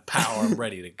 I got the power. I'm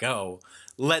ready to go.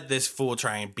 Let this fool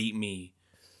try and beat me.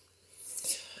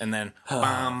 And then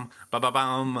bum ba ba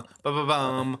bum ba ba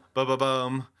bum ba ba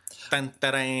bum. What if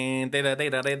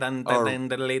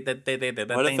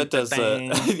it does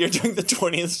you're doing the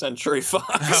 20th Century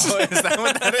Fox? Oh, is that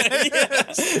what that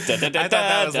is? I thought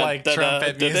that was like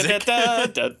trumpet music. I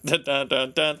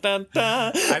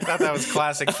thought that was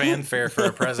classic fanfare for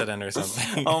a president or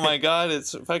something. Oh my god,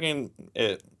 it's fucking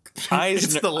Eisner.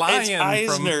 It's the lion. It's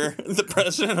Eisner, the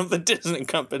president of the Disney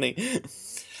company.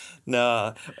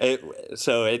 No,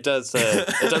 it does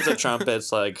the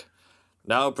trumpets like,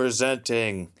 now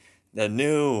presenting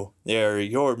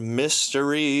your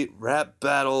mystery rap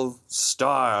battle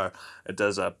star. It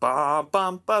does a bum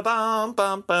bum ba bum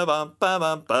bum ba bum ba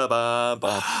bum ba bum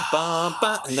bum bum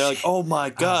bum, and they're like, "Oh my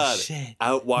god!"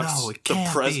 Out walks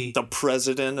the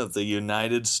president of the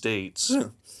United States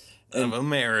of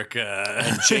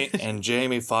America, and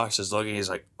Jamie Foxx is looking. He's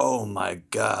like, "Oh my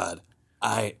god,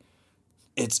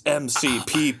 it's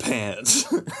MCP pants."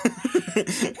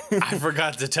 I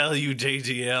forgot to tell you,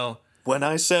 JGL. When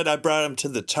I said I brought him to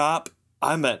the top,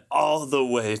 I meant all the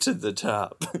way to the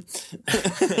top.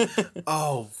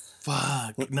 Oh,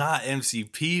 fuck. Not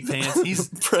MCP pants. He's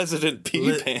President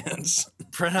P Pants.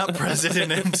 Not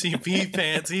President MCP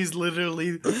Pants. He's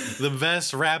literally the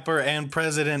best rapper and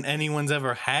president anyone's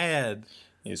ever had.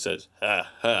 He says, ha,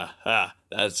 ha, ha,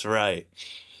 that's right.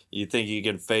 You think you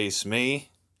can face me?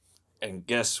 And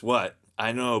guess what?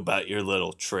 I know about your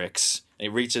little tricks. And he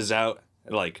reaches out,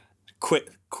 like,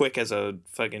 quick as a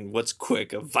fucking, what's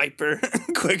quick? A viper?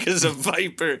 Quick as a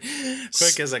viper.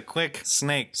 Quick as a quick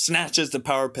snake. Snatches the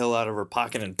power pill out of her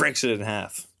pocket and breaks it in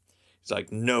half. He's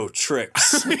like, no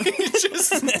tricks.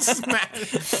 Just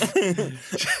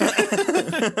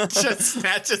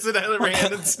snatches it out of her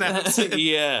hand and snaps it.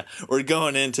 Yeah, we're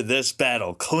going into this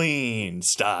battle clean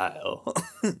style.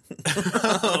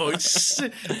 Oh,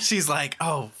 shit. She's like,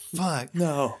 oh, fuck.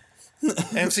 No.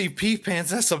 MCP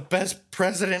Pants, that's the best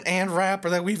president and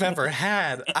rapper that we've ever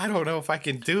had. I don't know if I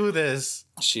can do this.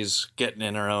 She's getting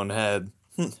in her own head.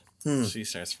 She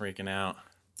starts freaking out.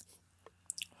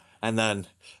 And then,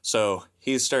 so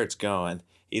he starts going.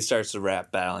 He starts the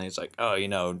rap battle, and he's like, oh, you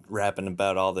know, rapping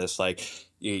about all this, like,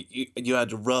 you had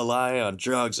to rely on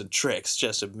drugs and tricks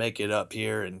just to make it up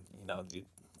here, and, you know, you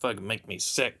fucking make me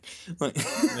sick.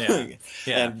 Yeah.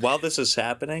 And while this is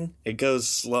happening, it goes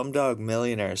Slumdog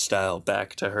Millionaire style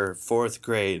back to her 4th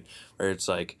grade, where it's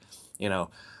like, you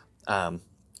know, and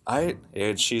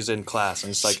she's in class, and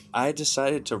it's like, I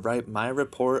decided to write my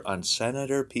report on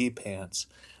Senator P. Pants.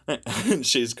 And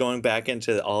she's going back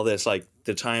into all this, like,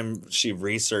 the time she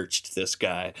researched this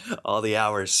guy, all the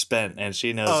hours spent, and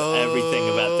she knows everything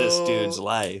about this dude's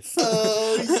life.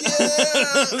 Oh, yeah!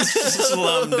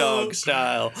 Slumdog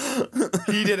style.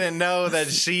 He didn't know that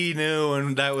she knew,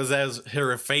 and that was as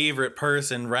her favorite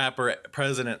person, rapper,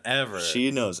 president ever.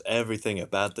 She knows everything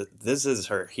about this is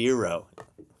her hero.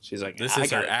 She's like, this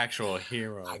is her actual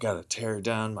hero. I gotta tear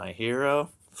down my hero.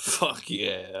 Fuck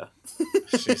yeah.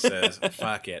 She says,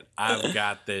 fuck it, I've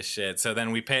got this shit. So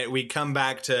then we come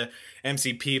back to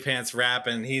MCP Pants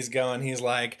rapping. He's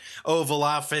like, Oval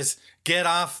Office, get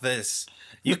off this.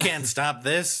 You can't stop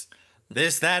this,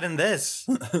 that, and this.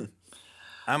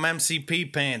 I'm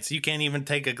MCP Pants. You can't even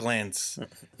take a glance.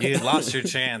 You lost your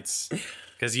chance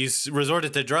because you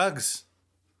resorted to drugs.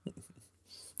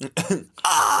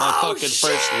 My fucking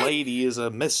first lady is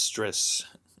a mistress.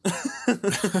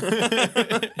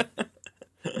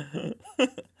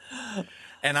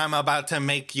 And I'm about to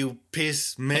make you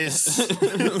piss, miss.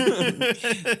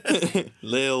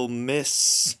 Lil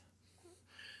Miss.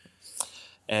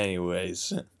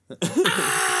 Anyways.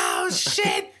 Oh,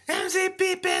 shit.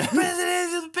 MCP Pants president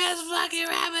is the best fucking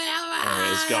rapper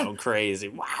ever. It's going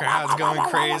crazy. Crowd's going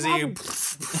crazy.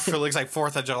 It looks like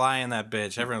 4th of July in that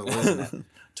bitch. Everyone's losing it.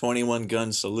 21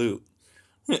 gun salute.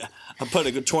 I put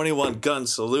a 21 gun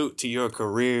salute to your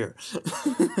career.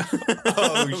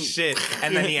 Oh, shit.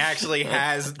 And then he actually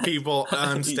has people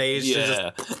on stage.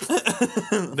 Yeah.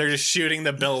 They're just shooting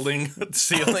the building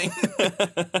ceiling.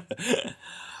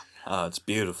 Oh, it's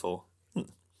beautiful.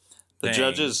 The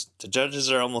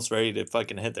judges are almost ready to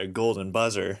fucking hit their golden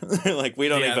buzzer. They're like, we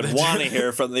don't even want to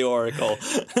hear from the Oracle.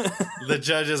 The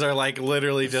judges are like,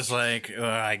 literally just like,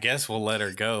 I guess we'll let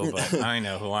her go, but I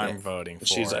know who I'm voting for.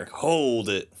 She's like, hold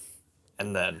it.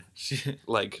 And then,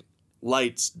 like,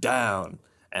 lights down.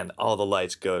 And all the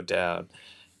lights go down.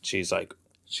 She's like,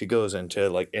 she goes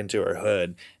into her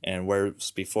hood, and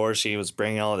whereas before she was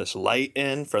bringing all this light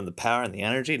in from the power and the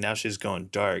energy, now she's going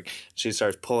dark. She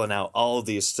starts pulling out all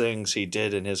these things he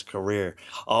did in his career,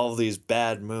 all these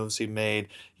bad moves he made,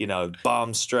 you know,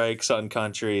 bomb strikes on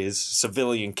countries,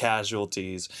 civilian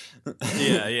casualties.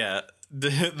 Yeah.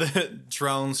 The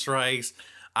drone strikes.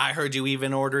 I heard you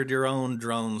even ordered your own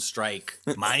drone strike,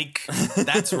 Mike.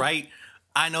 That's right.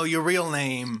 I know your real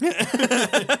name.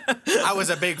 I was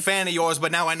a big fan of yours,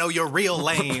 but now I know you're real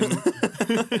lame.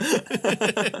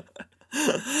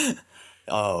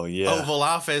 Oh, yeah. Oval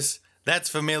Office, that's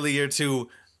familiar to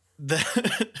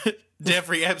the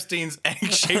Jeffrey Epstein's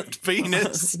egg-shaped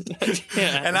penis.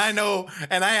 Yeah.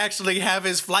 And I actually have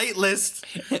his flight list.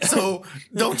 So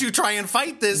don't you try and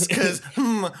fight this, because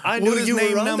I knew you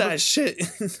were on that shit.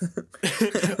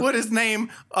 What is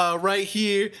name right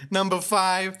here, number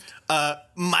 5,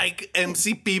 Mike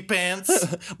MCP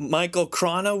Pants. Michael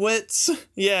Kronowitz?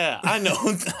 Yeah, I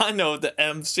know what the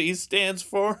MC stands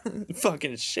for.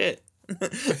 Fucking shit.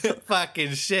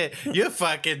 Fucking shit. You're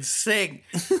fucking sick.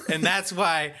 And that's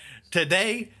why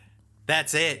today,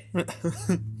 that's it.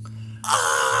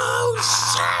 Oh,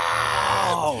 shit.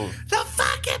 Oh. The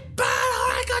fucking bird.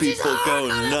 People go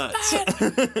nuts.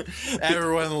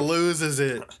 Everyone loses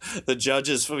it. The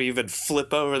judges even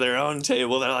flip over their own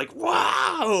table. They're like,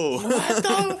 wow. What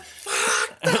the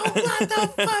fuck? What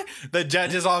the fuck? The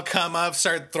judges all come up,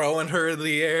 start throwing her in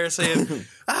the air, saying,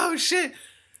 oh, shit.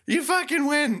 You fucking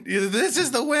win. This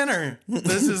is the winner.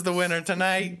 This is the winner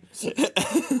tonight.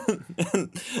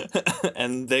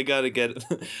 And they got to get,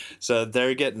 so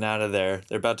they're getting out of there.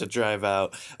 They're about to drive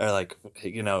out. Or like,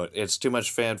 you know, it's too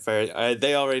much fanfare.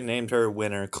 They already named her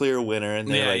winner, clear winner. And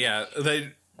they're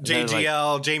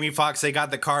JGL, like, Jamie Foxx, they got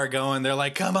the car going. They're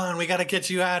like, come on, we got to get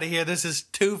you out of here. This is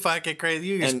too fucking crazy.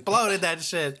 You exploded that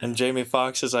shit. And Jamie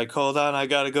Foxx is like, hold on, I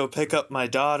got to go pick up my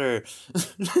daughter.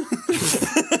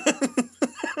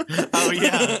 Oh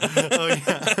yeah.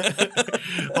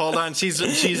 Hold on, she's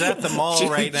at the mall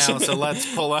right now, so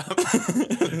let's pull up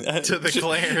to the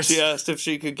Claire's. She asked if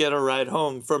she could get a ride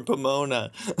home from Pamona.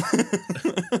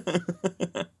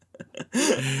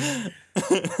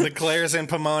 The Claire's in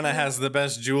Pamona has the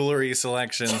best jewelry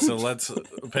selection, so let's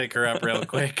pick her up real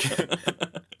quick.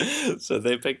 So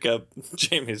they pick up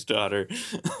Jamie's daughter,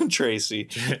 Tracy.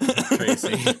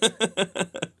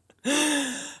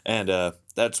 And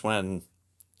that's when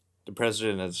the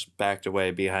president is backed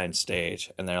away behind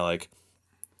stage, and they're like,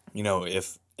 you know,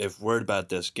 if word about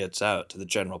this gets out to the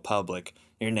general public,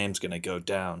 your name's gonna go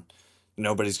down.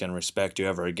 Nobody's gonna respect you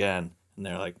ever again. And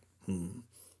they're like,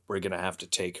 we're gonna have to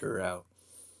take her out.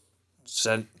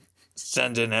 Send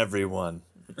in everyone.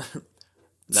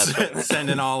 Send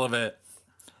in all of it.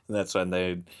 And that's when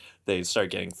they start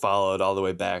getting followed all the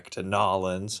way back to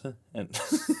Nolans and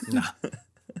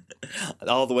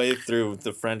all the way through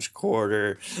the French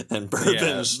Quarter and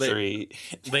Bourbon Street.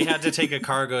 They had to take a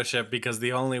cargo ship because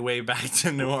the only way back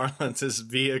to New Orleans is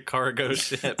via cargo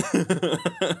ship.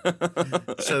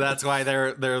 So that's why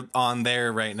they're on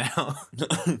there right now.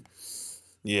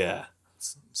 Yeah.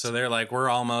 So they're like, we're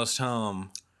almost home.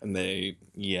 And the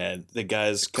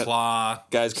guys come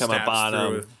up on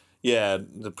them. Yeah,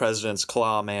 the president's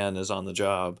claw man is on the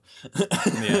job.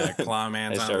 Yeah, claw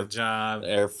man's on the job.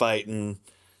 They're fighting.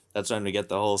 That's when we get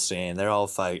the whole scene. They're all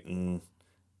fighting.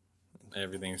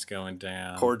 Everything's going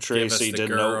down. Poor Tracy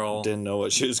didn't know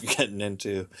what she was getting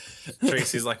into.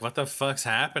 Tracy's like, what the fuck's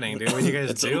happening, dude? What are you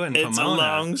guys doing, Pamona? It's a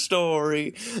long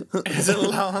story. It's a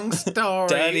long story.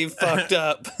 Daddy fucked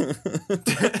up.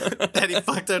 Daddy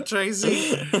fucked up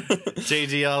Tracy.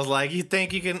 JGL's like, you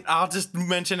think you can... I'll just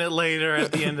mention it later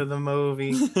at the end of the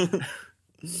movie.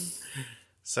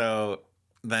 So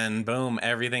then, boom,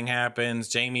 everything happens.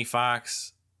 Jamie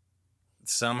Foxx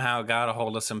somehow got a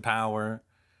hold of some power.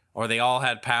 Or they all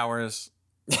had powers,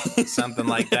 something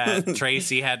like that.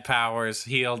 Tracy had powers,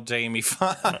 healed Jamie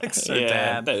Foxx, her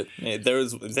dad.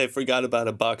 They forgot about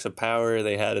a box of power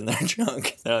they had in their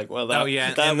trunk. They're like, well, that would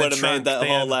have made that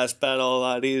whole last battle a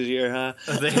lot easier, huh?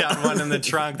 They had one in the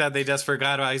trunk that they just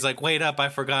forgot about. He's like, wait up, I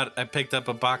forgot I picked up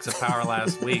a box of power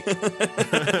last week. Oh,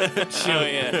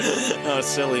 yeah. Oh,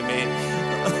 silly me.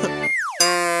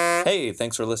 Hey,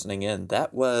 thanks for listening in.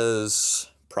 That was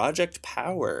Project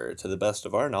Power, to the best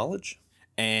of our knowledge.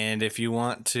 And if you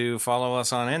want to follow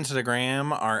us on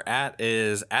Instagram, our @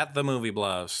 is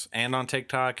 @themoviebluffs, and on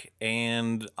TikTok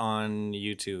and on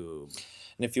YouTube.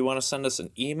 And if you want to send us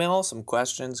an email, some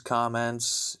questions,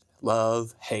 comments,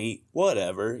 love, hate,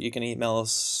 whatever, you can email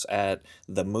us at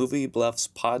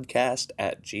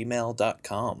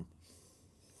themoviebluffspodcast@gmail.com.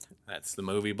 That's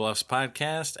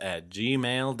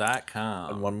themoviebluffspodcast@gmail.com.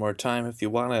 And one more time, if you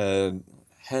want to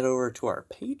head over to our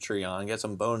Patreon, get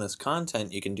some bonus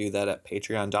content, you can do that at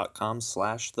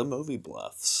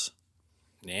patreon.com/themoviebluffs.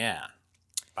 Yeah.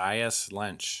 Buy us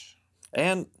lunch.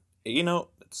 And, you know,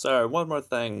 sorry, one more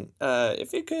thing.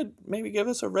 If you could maybe give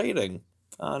us a rating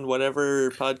on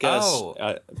whatever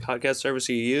podcast service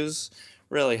you use,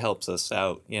 really helps us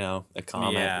out, you know, a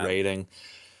comment, rating.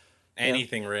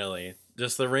 Anything, really.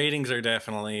 Just the ratings are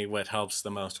definitely what helps the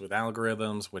most with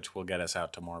algorithms, which will get us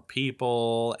out to more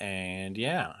people. And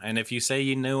and if you say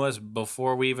you knew us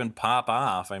before we even pop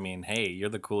off, I mean, hey, you're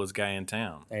the coolest guy in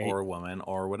town, or woman,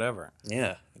 or whatever.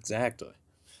 Yeah, exactly.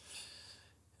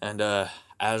 And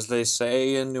as they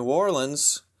say in New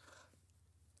Orleans,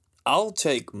 I'll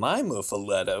take my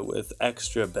muffaletta with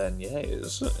extra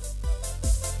beignets.